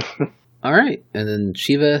 right? All right. And then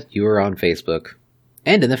Shiva, you are on Facebook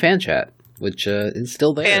and in the fan chat, which is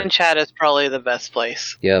still there. Fan chat is probably the best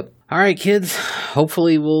place. Yep. All right, kids.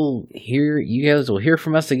 Hopefully you guys will hear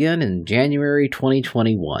from us again in January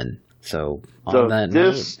 2021. So on that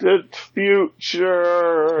note, distant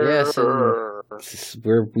future. Yes,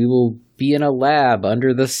 we will be in a lab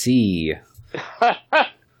under the sea.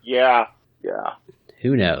 Yeah.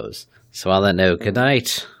 Who knows? So on that note, good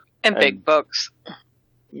night. And big books.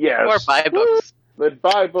 Yes. Or buy books. Then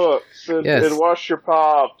buy books and wash your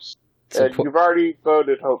pops. So And you've already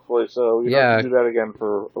voted, hopefully, so you don't have to do that again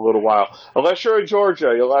for a little while. Unless you're in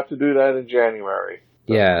Georgia, you'll have to do that in January.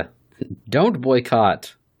 So. Yeah. Don't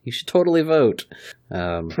boycott. You should totally vote.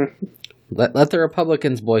 Let the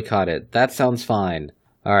Republicans boycott it. That sounds fine.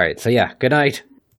 All right. So, yeah, good night.